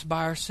do this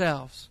by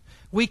ourselves.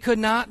 We could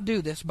not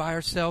do this by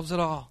ourselves at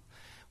all.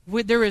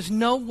 There is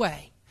no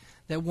way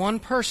that one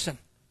person,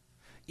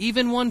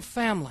 even one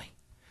family,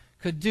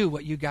 could do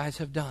what you guys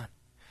have done.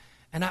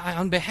 And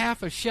on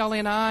behalf of Shelley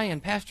and I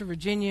and Pastor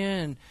Virginia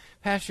and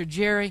Pastor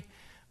Jerry,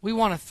 we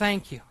want to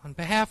thank you. On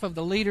behalf of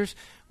the leaders,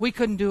 we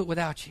couldn't do it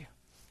without you.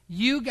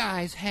 You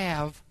guys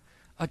have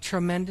a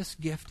tremendous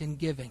gift in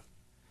giving,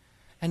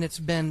 and it's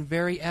been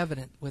very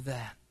evident with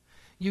that.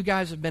 You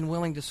guys have been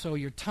willing to sow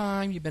your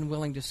time. You've been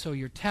willing to sow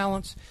your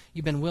talents.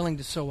 You've been willing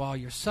to sow all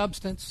your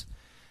substance.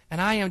 And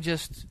I am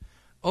just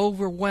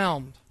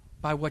overwhelmed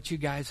by what you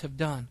guys have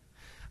done.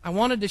 I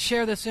wanted to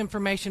share this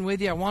information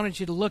with you. I wanted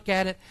you to look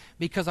at it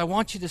because I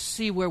want you to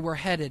see where we're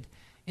headed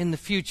in the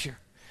future.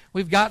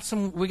 We got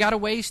a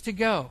ways to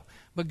go,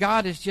 but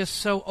God is just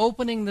so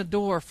opening the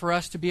door for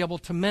us to be able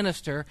to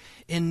minister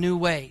in new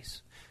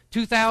ways.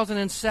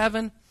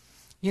 2007,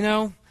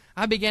 I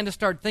I began to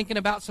start thinking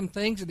about some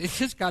things, and it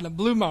just kind of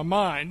blew my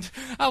mind.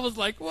 I was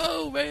like,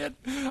 whoa, man,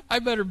 I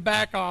better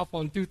back off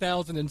on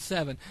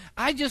 2007.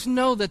 I just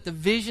know that the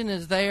vision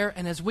is there,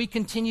 and as we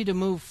continue to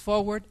move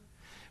forward,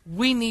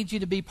 we need you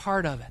to be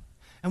part of it.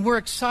 And we're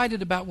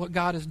excited about what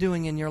God is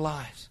doing in your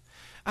lives.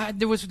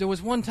 There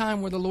was one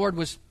time where the Lord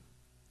was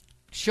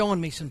showing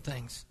me some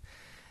things.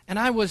 And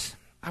I was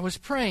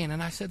praying,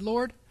 and I said,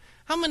 Lord,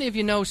 how many of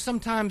you know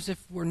sometimes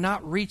if we're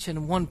not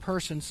reaching one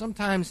person,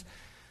 sometimes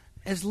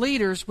as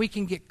leaders we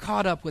can get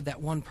caught up with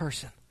that one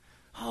person.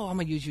 Oh, I'm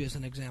going to use you as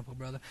an example,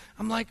 brother.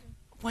 I'm like,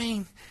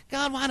 Wayne,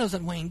 God, why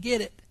doesn't Wayne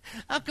get it?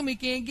 How come he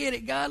can't get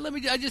it? God,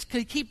 I just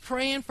keep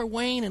praying for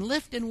Wayne and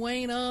lifting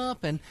Wayne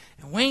up, and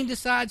Wayne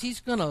decides he's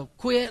going to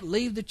quit,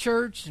 leave the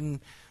church, and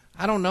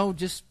I don't know,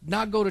 just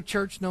not go to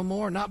church no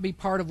more, not be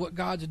part of what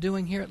God's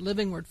doing here at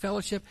Living Word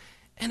Fellowship,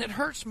 and it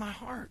hurts my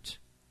heart.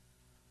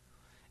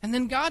 And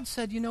then God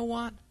said, you know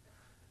what?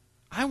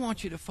 I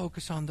want you to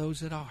focus on those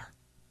that are.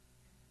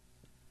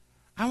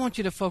 I want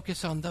you to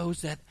focus on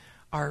those that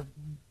are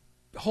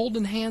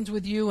holding hands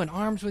with you and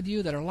arms with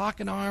you, that are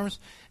locking arms,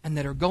 and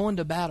that are going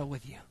to battle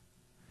with you.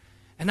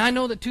 And I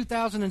know that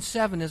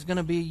 2007 is going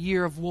to be a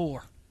year of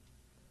war.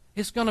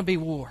 It's going to be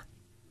war.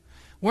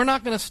 We're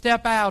not going to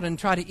step out and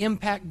try to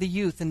impact the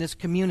youth in this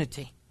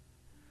community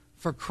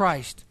for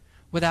Christ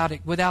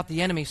without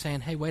the enemy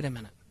saying, hey, wait a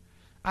minute.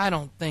 I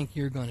don't think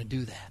you're going to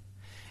do that.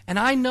 And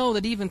I know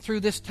that even through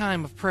this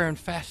time of prayer and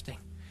fasting,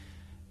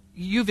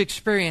 you've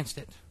experienced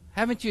it.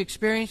 Haven't you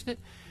experienced it?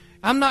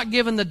 I'm not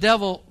giving the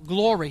devil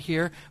glory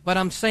here, but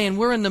I'm saying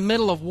we're in the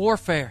middle of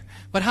warfare.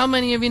 But how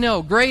many of you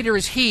know, greater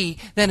is He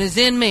that is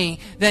in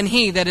me than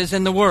he that is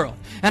in the world?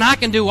 And I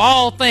can do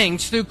all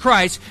things through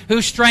Christ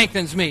who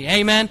strengthens me.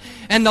 Amen?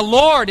 And the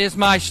Lord is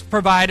my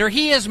provider.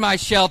 He is my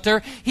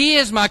shelter. He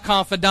is my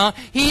confidant.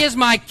 He is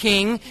my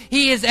king.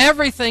 He is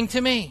everything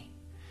to me.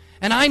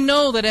 And I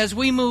know that as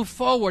we move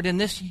forward in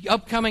this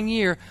upcoming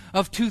year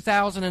of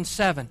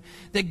 2007,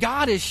 that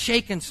God is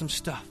shaking some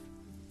stuff.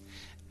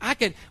 I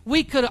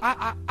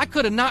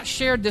could have not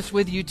shared this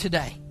with you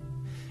today.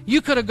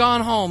 You could have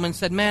gone home and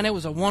said, man, it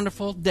was a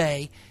wonderful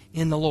day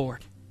in the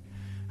Lord.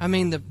 I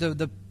mean,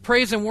 the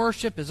praise and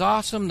worship is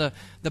awesome.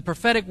 The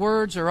prophetic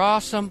words are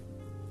awesome.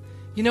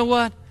 You know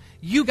what?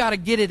 You got to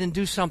get it and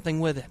do something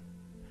with it.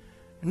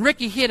 And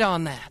Ricky hit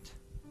on that.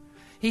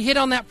 He hit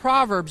on that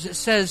Proverbs that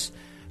says,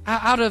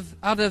 out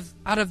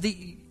of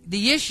the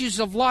issues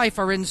of life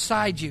are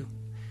inside you,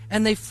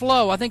 and they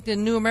flow. I think the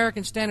New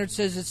American Standard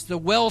says it's the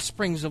well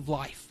springs of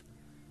life.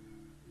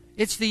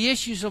 It's the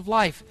issues of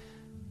life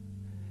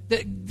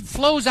that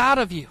flows out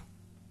of you.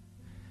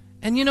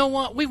 And you know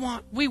what? We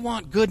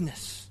want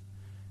goodness,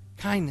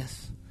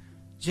 kindness,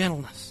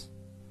 gentleness.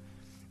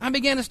 I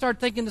began to start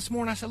thinking this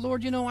morning. I said,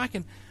 Lord, you know, I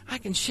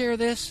can share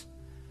this.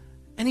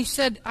 And He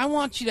said, I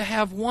want you to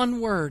have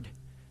one word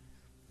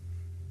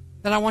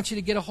that I want you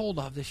to get a hold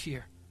of this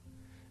year.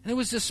 And it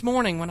was this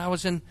morning when I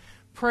was in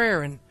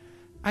prayer, and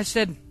I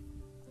said,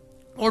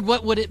 Lord,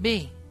 what would it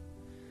be?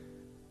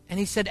 And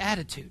He said,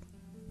 attitude.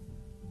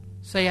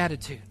 Say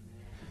attitude.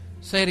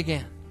 Say it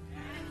again.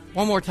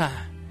 One more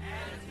time.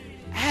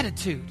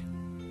 Attitude.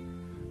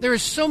 There are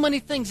so many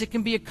things that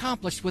can be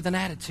accomplished with an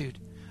attitude.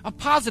 A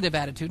positive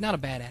attitude, not a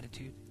bad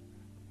attitude.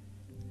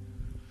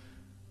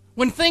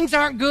 When things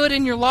aren't good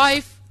in your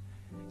life,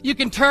 you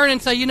can turn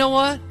and say, you know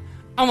what?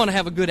 I want to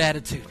have a good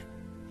attitude.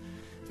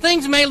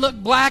 Things may look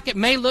black, it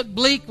may look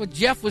bleak, what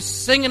Jeff was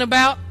singing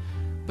about,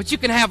 but you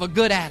can have a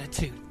good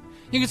attitude.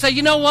 You can say,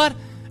 you know what?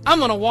 I'm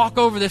going to walk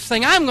over this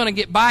thing. I'm going to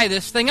get by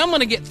this thing. I'm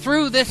going to get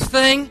through this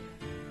thing.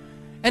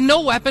 And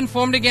no weapon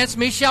formed against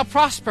me shall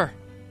prosper.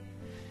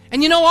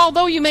 And you know,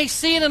 although you may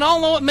see it and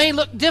although it may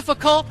look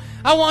difficult,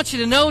 I want you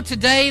to know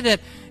today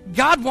that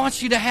God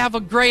wants you to have a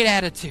great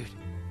attitude.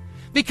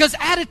 Because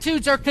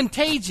attitudes are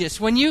contagious.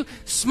 When you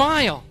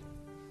smile,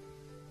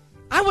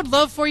 I would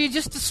love for you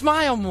just to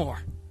smile more.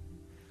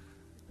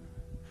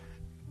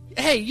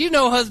 Hey, you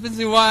know husbands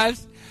and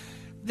wives.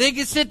 They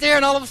can sit there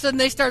and all of a sudden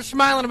they start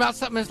smiling about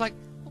something. It's like,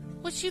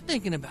 what's you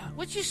thinking about?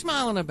 What you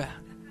smiling about?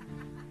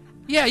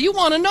 Yeah, you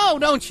want to know,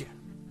 don't you?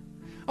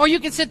 Or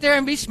you can sit there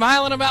and be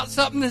smiling about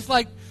something that's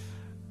like,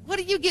 what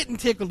are you getting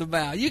tickled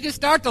about? You can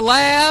start to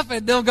laugh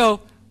and they'll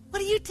go,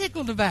 what are you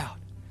tickled about?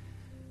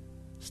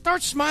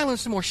 Start smiling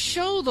some more.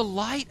 Show the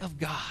light of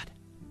God.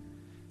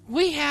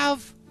 We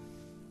have,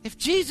 if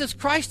Jesus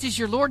Christ is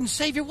your Lord and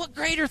Savior, what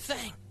greater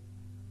thing?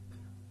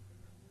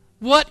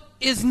 What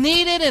is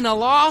needed in a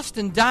lost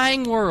and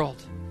dying world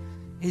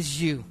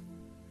is you.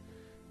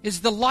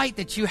 Is the light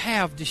that you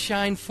have to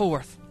shine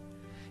forth.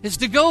 Is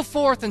to go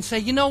forth and say,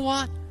 you know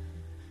what?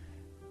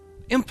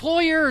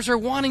 Employers are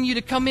wanting you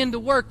to come into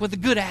work with a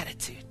good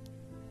attitude.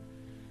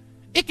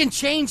 It can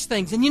change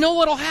things. And you know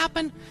what will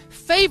happen?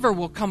 Favor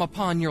will come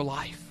upon your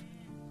life.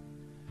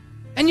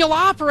 And you'll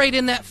operate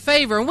in that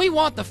favor. And we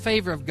want the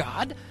favor of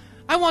God.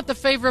 I want the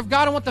favor of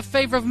God. I want the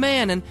favor of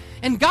man.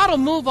 And God will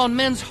move on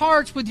men's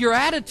hearts with your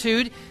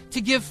attitude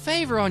to give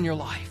favor on your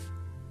life.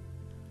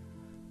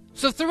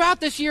 So throughout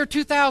this year,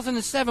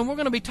 2007, we're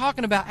going to be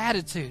talking about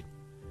attitude.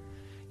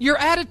 Your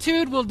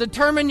attitude will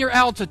determine your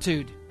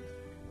altitude.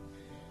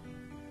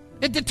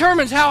 It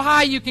determines how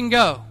high you can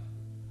go.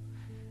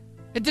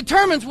 It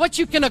determines what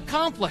you can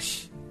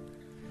accomplish.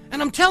 And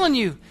I'm telling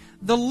you,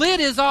 the lid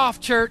is off,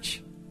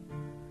 church.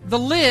 The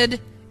lid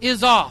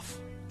is off.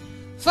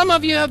 Some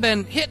of you have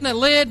been hitting a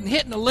lid and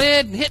hitting a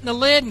lid and hitting a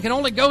lid and can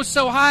only go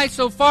so high,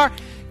 so far.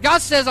 God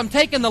says, I'm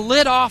taking the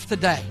lid off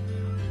today.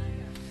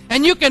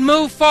 And you can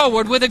move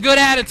forward with a good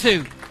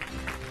attitude.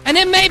 And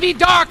it may be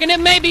dark and it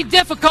may be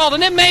difficult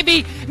and it may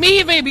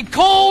be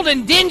cold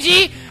and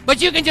dingy,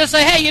 but you can just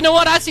say, hey, you know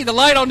what? I see the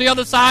light on the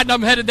other side and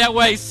I'm headed that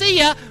way. See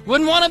ya.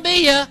 Wouldn't want to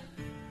be ya.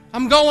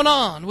 I'm going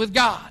on with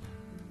God.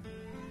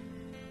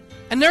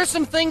 And there's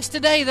some things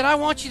today that I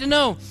want you to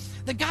know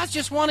that God's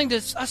just wanting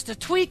us to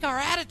tweak our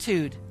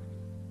attitude.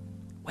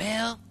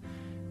 Well,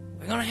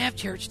 we're going to have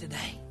church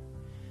today.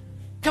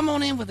 Come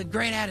on in with a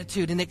great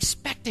attitude and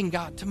expecting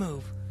God to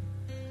move.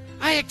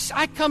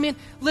 I come in.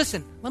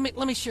 Listen, let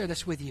me share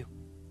this with you.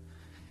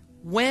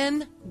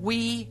 When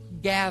we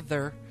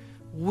gather,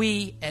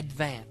 we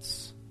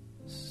advance.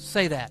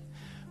 Say that.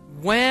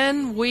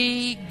 When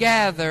we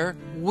gather,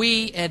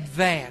 we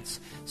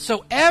advance.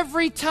 So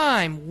every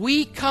time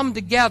we come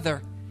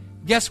together,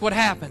 guess what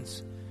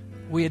happens?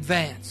 We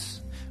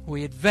advance.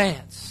 We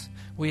advance.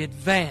 We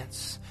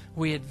advance.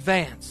 We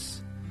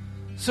advance.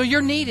 So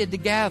you're needed to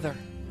gather.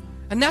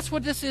 And that's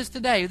what this is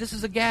today. This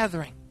is a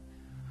gathering.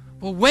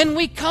 Well, when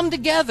we come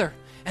together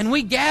and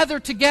we gather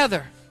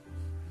together,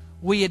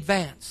 we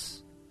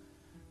advance.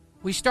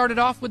 We started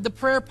off with the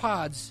prayer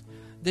pods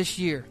this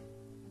year.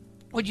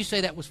 What'd you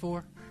say that was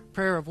for?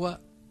 Prayer of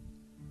what?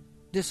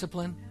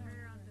 Discipline?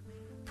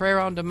 Prayer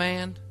on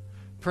demand.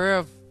 Prayer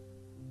of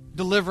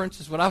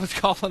deliverance is what I was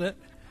calling it.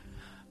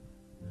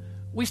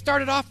 We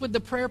started off with the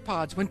prayer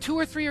pods. When 2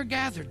 or 3 are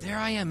gathered, there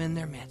I am in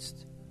their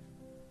midst.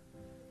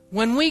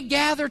 When we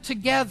gather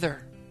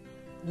together,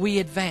 we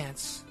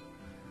advance.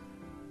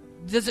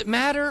 Does it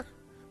matter?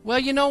 Well,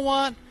 you know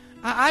what?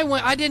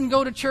 I didn't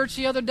go to church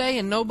the other day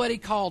and nobody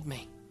called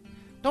me.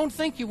 Don't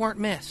think you weren't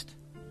missed.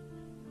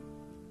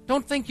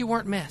 Don't think you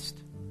weren't missed.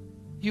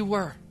 You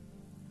were.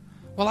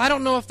 Well, I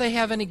don't know if they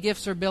have any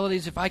gifts or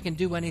abilities, if I can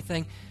do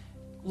anything.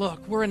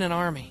 Look, we're in an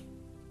army.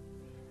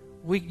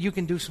 You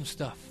can do some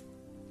stuff.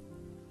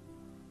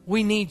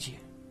 We need you.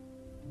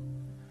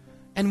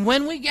 And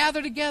when we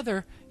gather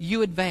together,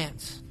 you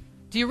advance.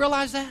 Do you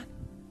realize that?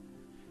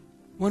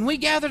 When we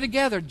gather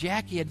together,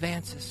 Jackie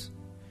advances.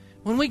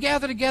 When we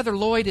gather together,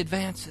 Lloyd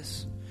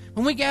advances.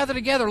 When we gather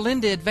together,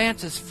 Linda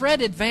advances.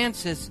 Fred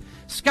advances.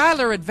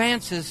 Skylar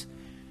advances.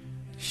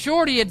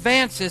 Shorty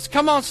advances.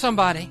 Come on,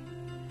 somebody.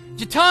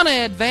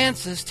 Jatana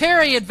advances.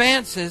 Terry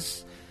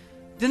advances.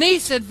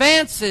 Denise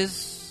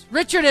advances.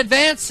 Richard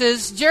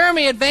advances.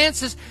 Jeremy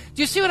advances.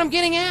 Do you see what I'm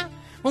getting at?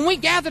 When we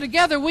gather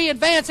together, we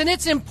advance. And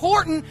it's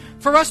important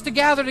for us to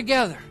gather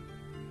together.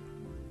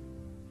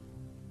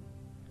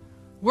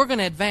 We're going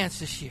to advance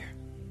this year.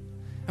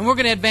 And we're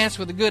going to advance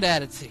with a good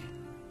attitude.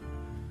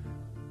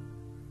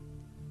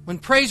 When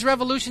Praise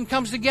Revolution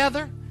comes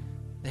together,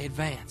 they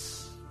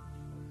advance.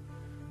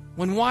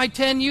 When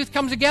Y10 Youth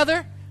comes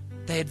together,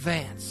 they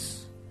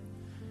advance.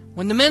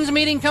 When the men's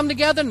meeting come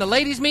together and the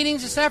ladies'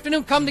 meetings this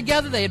afternoon come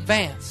together, they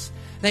advance.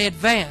 They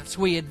advance.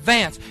 We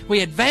advance.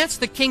 We advance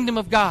the kingdom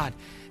of God.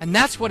 And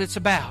that's what it's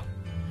about.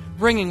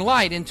 Bringing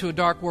light into a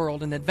dark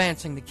world and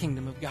advancing the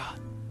kingdom of God.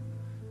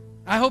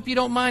 I hope you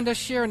don't mind us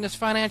sharing this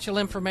financial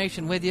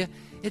information with you.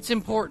 It's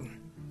important.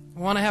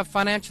 We want to have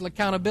financial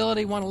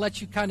accountability. We want to let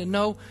you kind of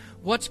know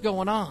what's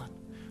going on,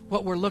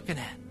 what we're looking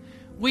at.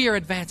 We are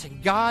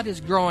advancing. God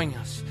is growing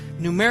us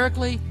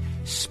numerically,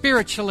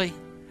 spiritually.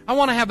 I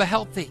want to have a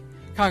healthy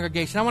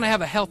congregation. I want to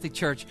have a healthy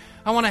church.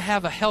 I want to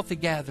have a healthy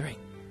gathering.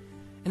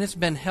 And it's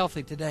been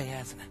healthy today,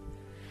 hasn't it?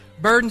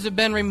 Burdens have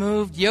been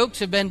removed. Yokes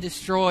have been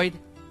destroyed.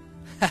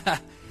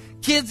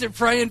 Kids are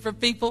praying for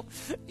people.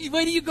 Wait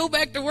till you go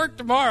back to work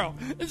tomorrow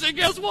and say,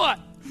 guess what?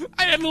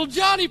 I had little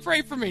Johnny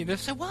pray for me. They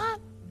say, what?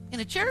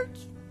 In a church?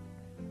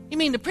 You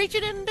mean the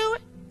preacher didn't do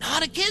it? No,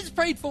 the kids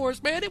prayed for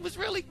us, man. It was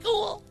really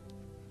cool.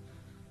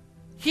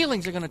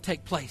 Healings are going to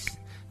take place.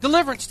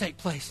 Deliverance take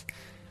place.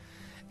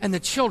 And the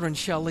children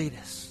shall lead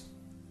us.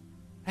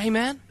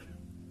 Amen?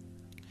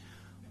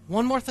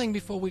 One more thing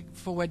before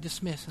we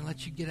dismiss and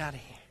let you get out of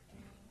here.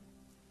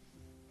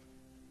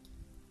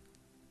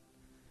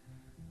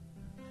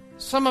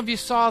 Some of you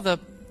saw the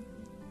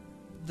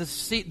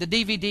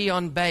DVD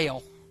on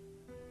Baal.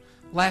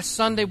 Last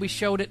Sunday we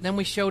showed it, and then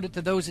we showed it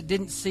to those that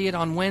didn't see it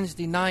on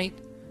Wednesday night.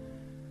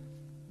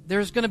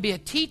 There's going to be a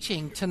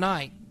teaching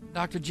tonight.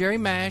 Dr. Jerry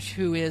Mash,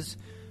 who is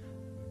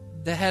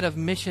the head of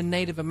Mission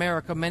Native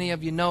America, many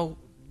of you know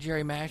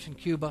Jerry Mash in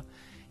Cuba,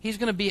 he's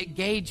going to be at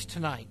Gage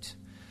tonight.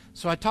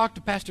 So I talked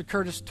to Pastor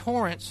Curtis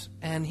Torrance,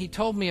 and he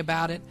told me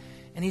about it.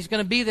 And he's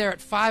going to be there at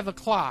 5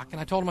 o'clock.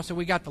 And I told him, I said,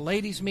 we got the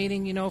ladies'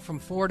 meeting, from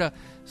 4 to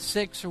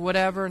 6 or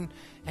whatever.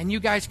 And you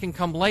guys can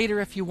come later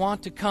if you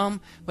want to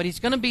come. But he's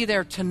going to be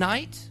there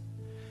tonight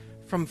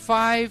from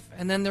 5.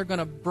 And then they're going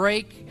to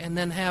break and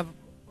then have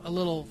a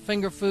little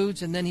finger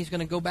foods. And then he's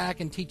going to go back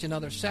and teach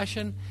another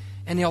session.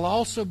 And he'll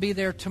also be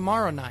there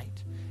tomorrow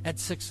night at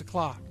 6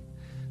 o'clock.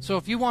 So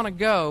if you want to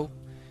go,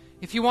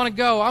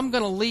 I'm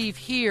going to leave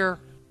here,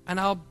 and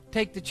I'll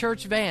take the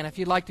church van if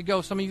you'd like to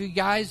go. Some of you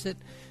guys that,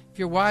 if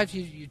your wives,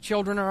 your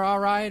children are all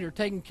right or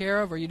taken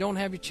care of, or you don't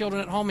have your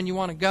children at home and you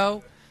want to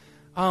go,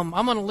 I'm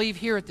going to leave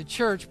here at the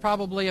church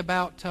probably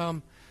about,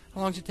 how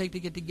long does it take to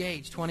get to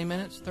Gage? 20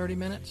 minutes? 30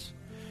 minutes?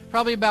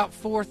 Probably about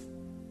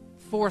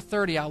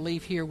 4:30 I'll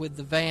leave here with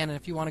the van, and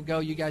if you want to go,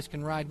 you guys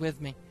can ride with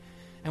me.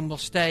 And we'll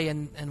stay,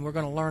 and we're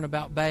going to learn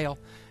about Baal.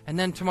 And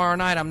then tomorrow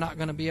night I'm not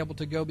going to be able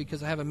to go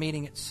because I have a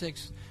meeting at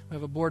 6. We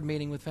have a board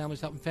meeting with Families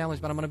Helping Families,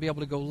 but I'm going to be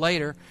able to go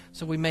later,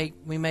 so we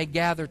may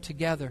gather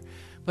together.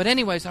 But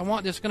anyways,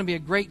 there's going to be a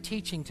great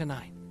teaching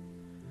tonight.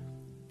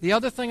 The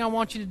other thing I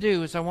want you to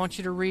do is I want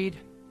you to read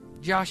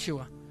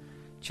Joshua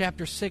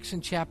chapter 6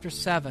 and chapter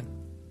 7.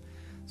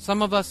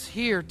 Some of us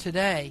here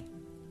today,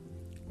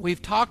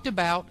 we've talked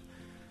about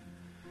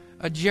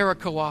a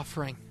Jericho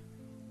offering.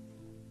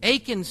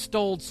 Achan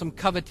stole some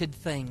coveted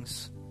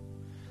things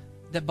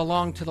that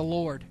belonged to the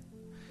Lord.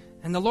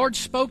 And the Lord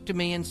spoke to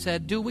me and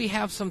said, do we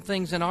have some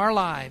things in our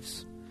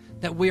lives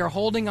that we are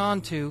holding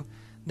on to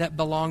that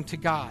belong to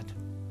God?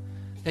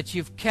 That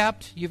you've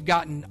kept, you've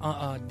gotten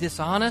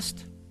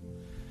dishonest,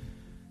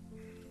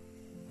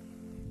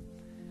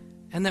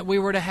 and that we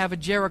were to have a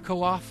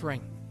Jericho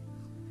offering.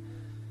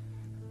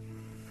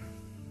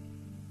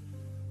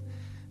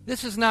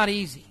 This is not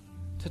easy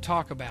to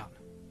talk about.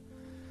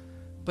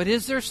 But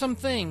is there some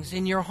things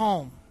in your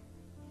home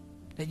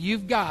that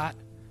you've got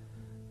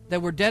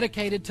that were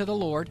dedicated to the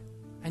Lord,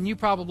 and you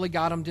probably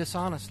got them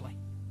dishonestly?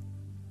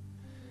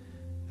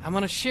 I'm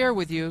going to share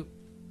with you,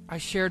 I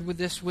shared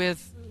this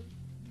with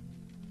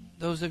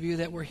those of you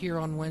that were here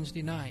on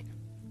Wednesday night.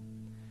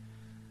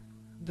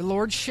 The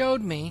Lord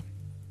showed me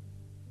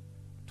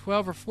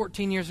 12 or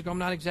 14 years ago, I'm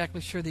not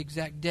exactly sure the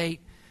exact date,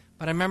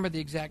 but I remember the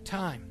exact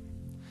time.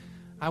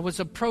 I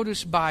was a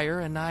produce buyer,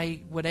 and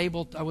I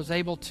was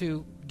able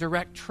to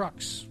direct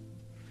trucks.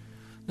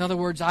 In other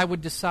words, I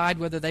would decide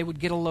whether they would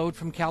get a load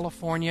from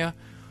California,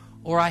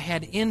 or I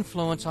had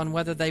influence on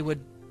whether they would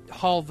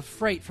haul the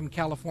freight from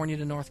California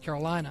to North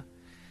Carolina.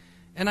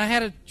 And I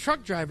had a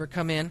truck driver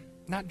come in,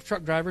 not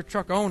truck driver,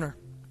 truck owner,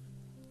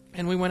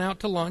 and we went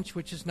out to lunch,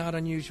 which is not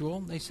unusual.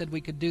 They said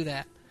we could do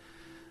that.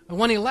 But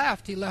when he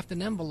left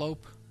an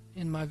envelope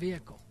in my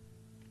vehicle.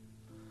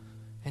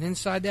 And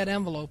inside that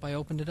envelope, I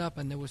opened it up,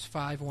 and there was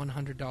 5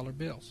 $100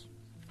 bills.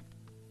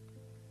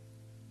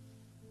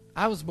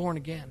 I was born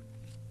again.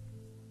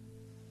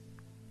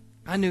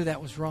 I knew that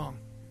was wrong.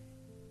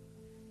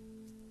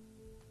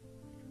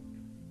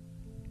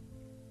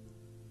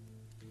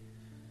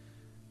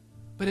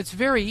 But it's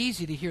very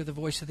easy to hear the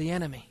voice of the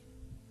enemy.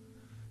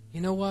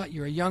 You know what?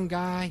 You're a young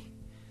guy.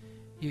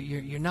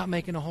 You're not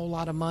making a whole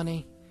lot of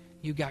money.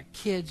 You got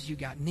kids. You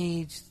got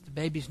needs. The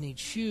babies need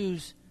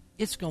shoes.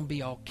 It's going to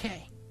be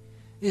okay.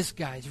 This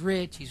guy's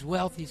rich. He's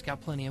wealthy. He's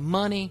got plenty of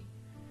money.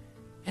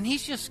 And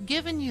he's just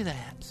giving you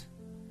that.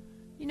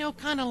 You know,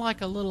 kind of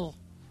like a little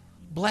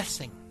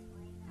blessing.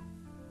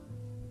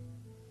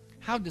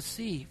 How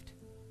deceived.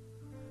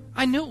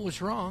 I knew it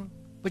was wrong,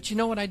 but you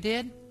know what I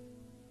did?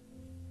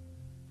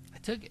 I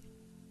took it.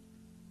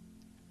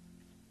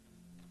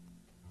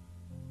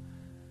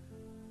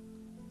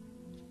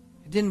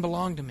 It didn't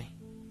belong to me.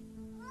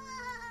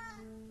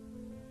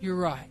 You're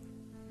right.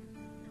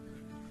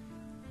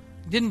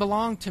 It didn't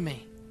belong to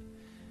me.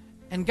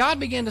 And God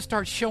began to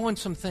start showing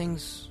some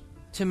things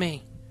to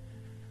me.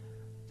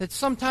 That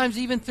sometimes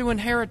even through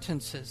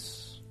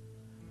inheritances,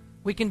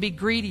 we can be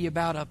greedy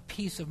about a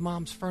piece of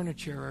mom's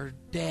furniture or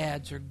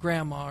dad's or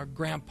grandma or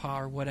grandpa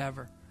or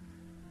whatever.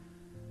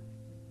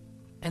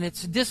 And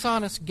it's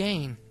dishonest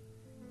gain.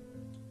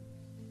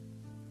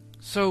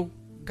 So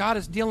God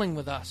is dealing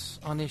with us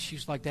on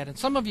issues like that. And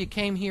some of you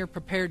came here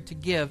prepared to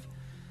give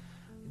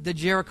the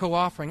Jericho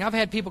offering. I've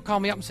had people call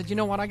me up and said, you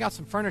know what, I got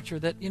some furniture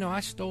that, I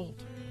stole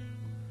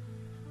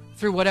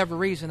through whatever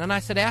reason. And I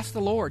said, ask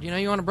the Lord. You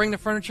want to bring the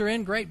furniture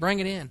in? Great, bring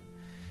it in.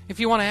 If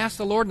you want to ask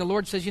the Lord, and the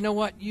Lord says, you know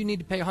what, you need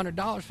to pay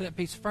 $100 for that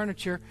piece of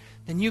furniture,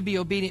 then you be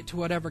obedient to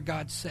whatever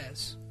God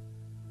says.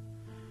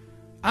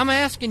 I'm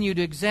asking you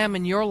to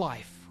examine your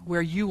life,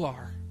 where you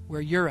are,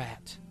 where you're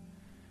at,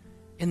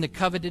 in the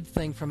coveted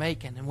thing from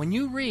Achan. And when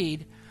you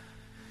read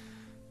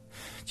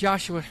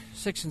Joshua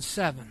 6 and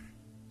 7,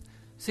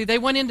 see, they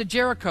went into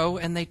Jericho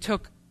and they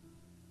took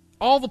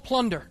all the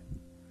plunder,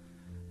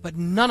 but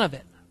none of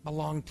it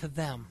belonged to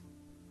them.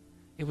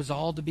 It was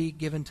all to be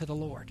given to the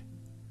Lord.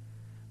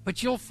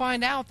 But you'll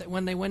find out that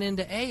when they went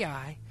into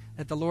Ai,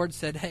 that the Lord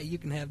said, hey, you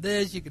can have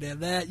this, you can have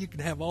that, you can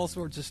have all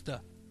sorts of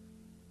stuff.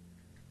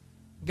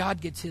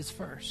 God gets his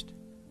first.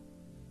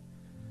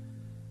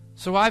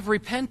 So I've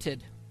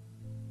repented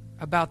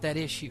about that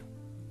issue.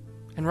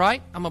 And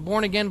right, I'm a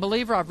born-again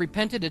believer. I've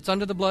repented. It's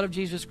under the blood of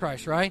Jesus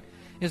Christ, right?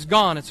 It's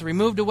gone. It's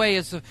removed away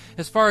as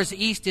far as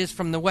the east is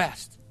from the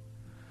west.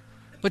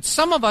 But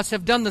some of us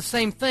have done the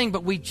same thing,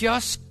 but we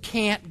just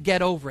can't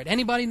get over it.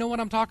 Anybody know what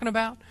I'm talking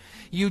about?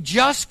 You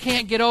just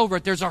can't get over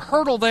it. There's a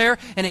hurdle there,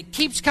 and it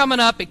keeps coming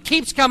up, it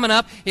keeps coming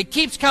up, it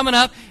keeps coming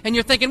up, and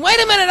you're thinking, wait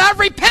a minute, I've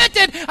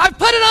repented, I've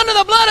put it under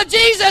the blood of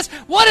Jesus,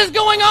 what is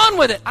going on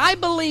with it? I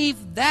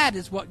believe that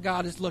is what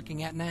God is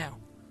looking at now.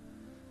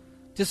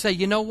 To say,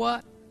 you know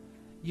what?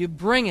 You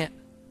bring it,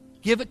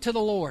 give it to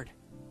the Lord.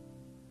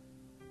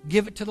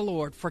 Give it to the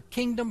Lord for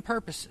kingdom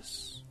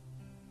purposes.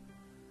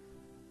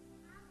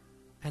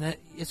 And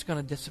it's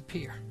going to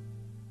disappear.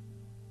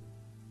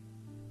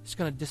 It's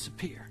going to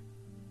disappear.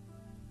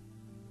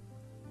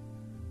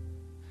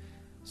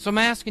 So I'm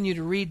asking you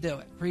to read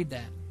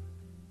that.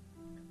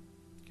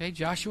 Okay,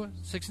 Joshua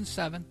 6 and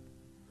 7.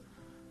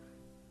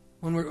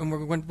 When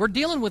we're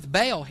dealing with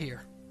Baal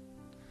here.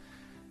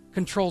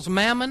 Controls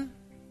Mammon,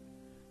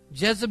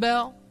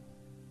 Jezebel.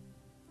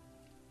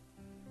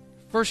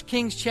 1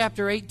 Kings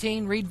chapter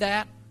 18, read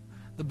that.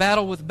 The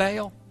battle with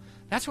Baal.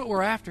 That's what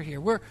we're after here.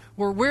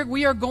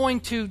 We are going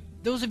to,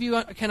 those of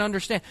you can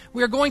understand,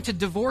 we are going to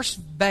divorce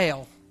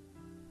Baal.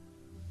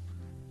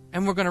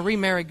 And we're going to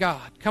remarry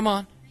God. Come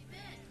on.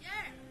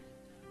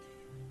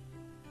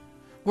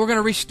 We're going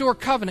to restore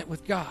covenant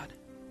with God.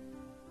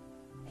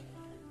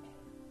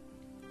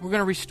 We're going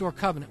to restore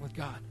covenant with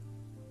God.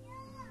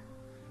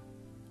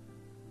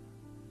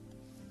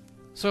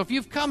 So if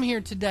you've come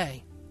here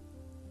today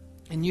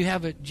and you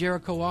have a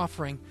Jericho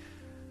offering,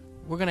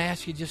 we're going to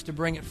ask you just to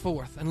bring it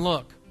forth. And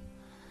look,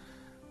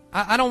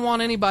 I don't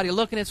want anybody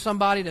looking at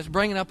somebody that's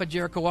bringing up a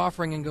Jericho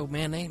offering and go,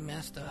 man, they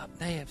messed up.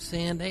 They have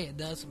sinned. They have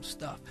done some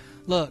stuff.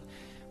 Look,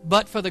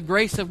 but for the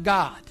grace of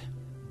God,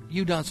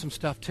 you've done some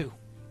stuff too.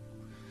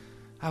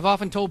 I've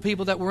often told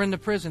people that were in the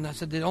prison, I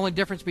said, the only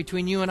difference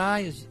between you and I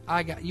is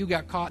you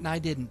got caught and I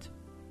didn't.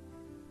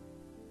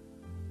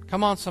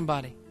 Come on,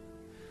 somebody.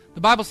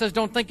 The Bible says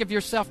don't think of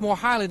yourself more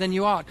highly than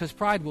you ought, because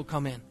pride will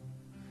come in.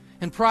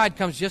 And pride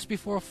comes just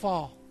before a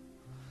fall.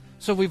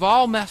 So we've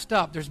all messed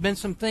up. There's been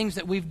some things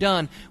that we've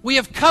done. We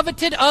have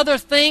coveted other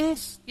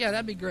things. Yeah,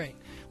 that'd be great.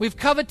 We've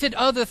coveted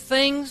other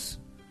things.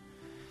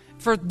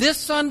 For this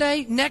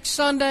Sunday, next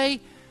Sunday,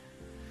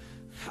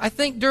 I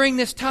think during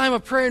this time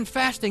of prayer and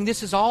fasting,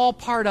 this is all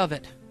part of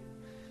it.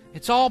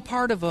 It's all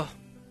part of a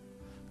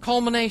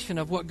culmination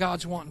of what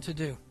God's wanting to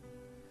do.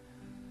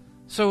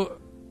 So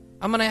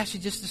I'm going to ask you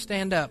just to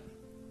stand up.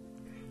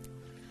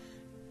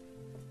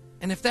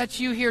 And if that's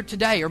you here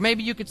today, or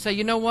maybe you could say,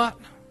 you know what?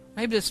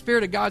 Maybe the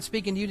Spirit of God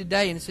speaking to you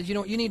today and it says, you know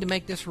what, you need to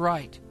make this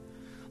right.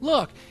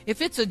 Look, if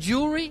it's a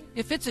jewelry,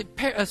 if it's a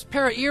pair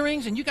of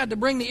earrings and you got to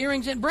bring the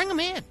earrings in, bring them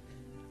in.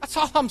 That's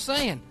all I'm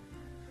saying.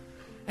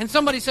 And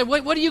somebody said,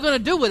 wait, what are you going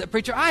to do with it,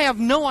 preacher? I have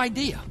no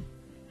idea.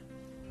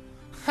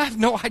 I have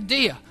no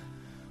idea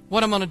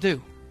what I'm going to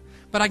do.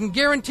 But I can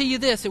guarantee you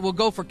this, it will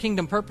go for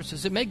kingdom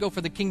purposes. It may go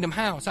for the kingdom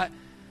house.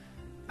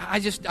 I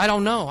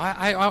don't know.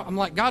 I'm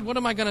like, God, what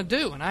am I going to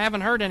do? And I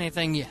haven't heard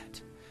anything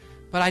yet.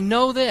 But I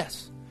know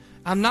this.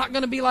 I'm not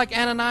going to be like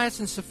Ananias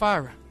and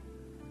Sapphira.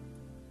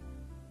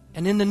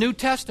 And in the New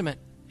Testament,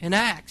 in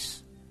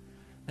Acts,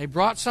 they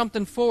brought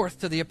something forth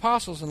to the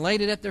apostles and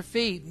laid it at their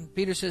feet. And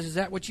Peter says, is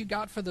that what you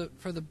got for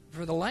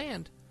the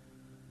land?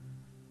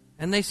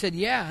 And they said,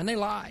 yeah, and they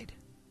lied.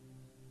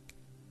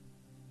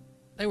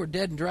 They were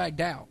dead and dragged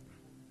out.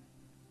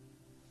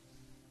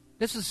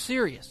 This is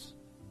serious.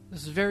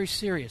 This is very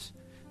serious.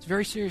 It's a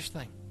very serious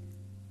thing.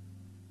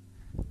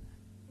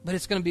 But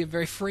it's going to be a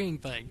very freeing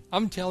thing.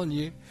 I'm telling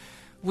you,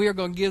 we are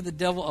going to give the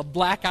devil a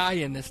black eye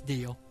in this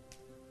deal.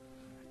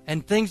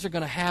 And things are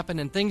going to happen,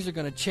 and things are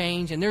going to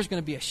change, and there's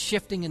going to be a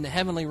shifting in the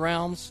heavenly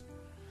realms.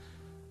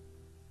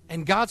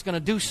 And God's going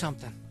to do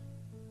something.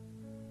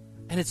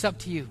 And it's up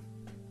to you.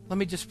 Let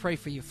me just pray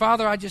for you.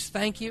 Father, I just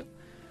thank you,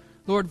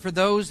 Lord, for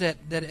those that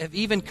have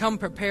even come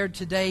prepared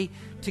today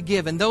to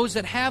give. And those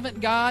that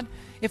haven't, God,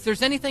 if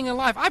there's anything in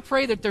life, I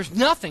pray that there's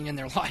nothing in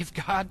their life,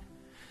 God.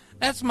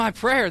 That's my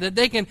prayer, that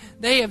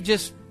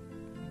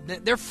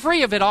they're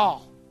free of it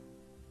all.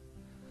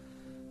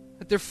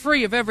 That they're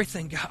free of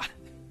everything, God.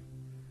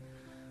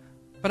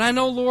 But I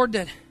know, Lord,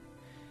 that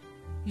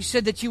you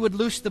said that you would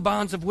loose the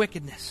bonds of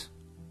wickedness.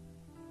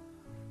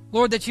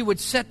 Lord, that you would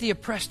set the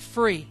oppressed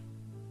free.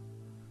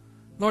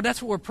 Lord,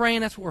 that's what we're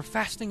praying. That's what we're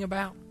fasting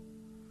about.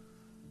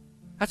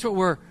 That's what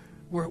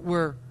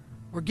we're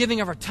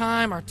giving of our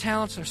time, our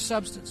talents, our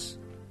substance.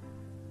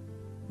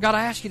 God,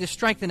 I ask you to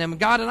strengthen them.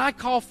 God, and I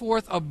call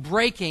forth a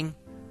breaking,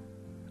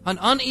 an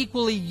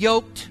unequally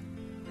yoked,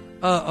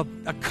 a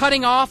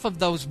cutting off of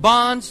those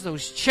bonds,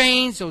 those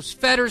chains, those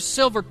fetters,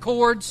 silver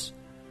cords,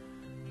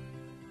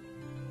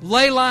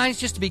 ley lines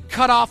just to be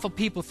cut off of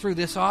people through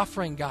this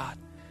offering, God,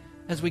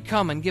 as we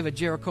come and give a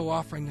Jericho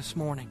offering this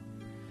morning,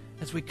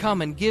 as we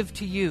come and give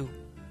to you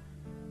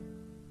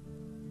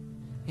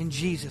in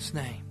Jesus'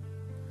 name.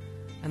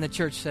 And the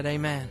church said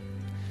amen.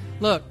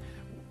 Look,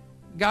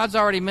 God's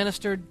already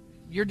ministered.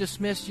 You're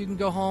dismissed. You can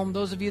go home.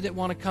 Those of you that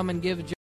want to come and give a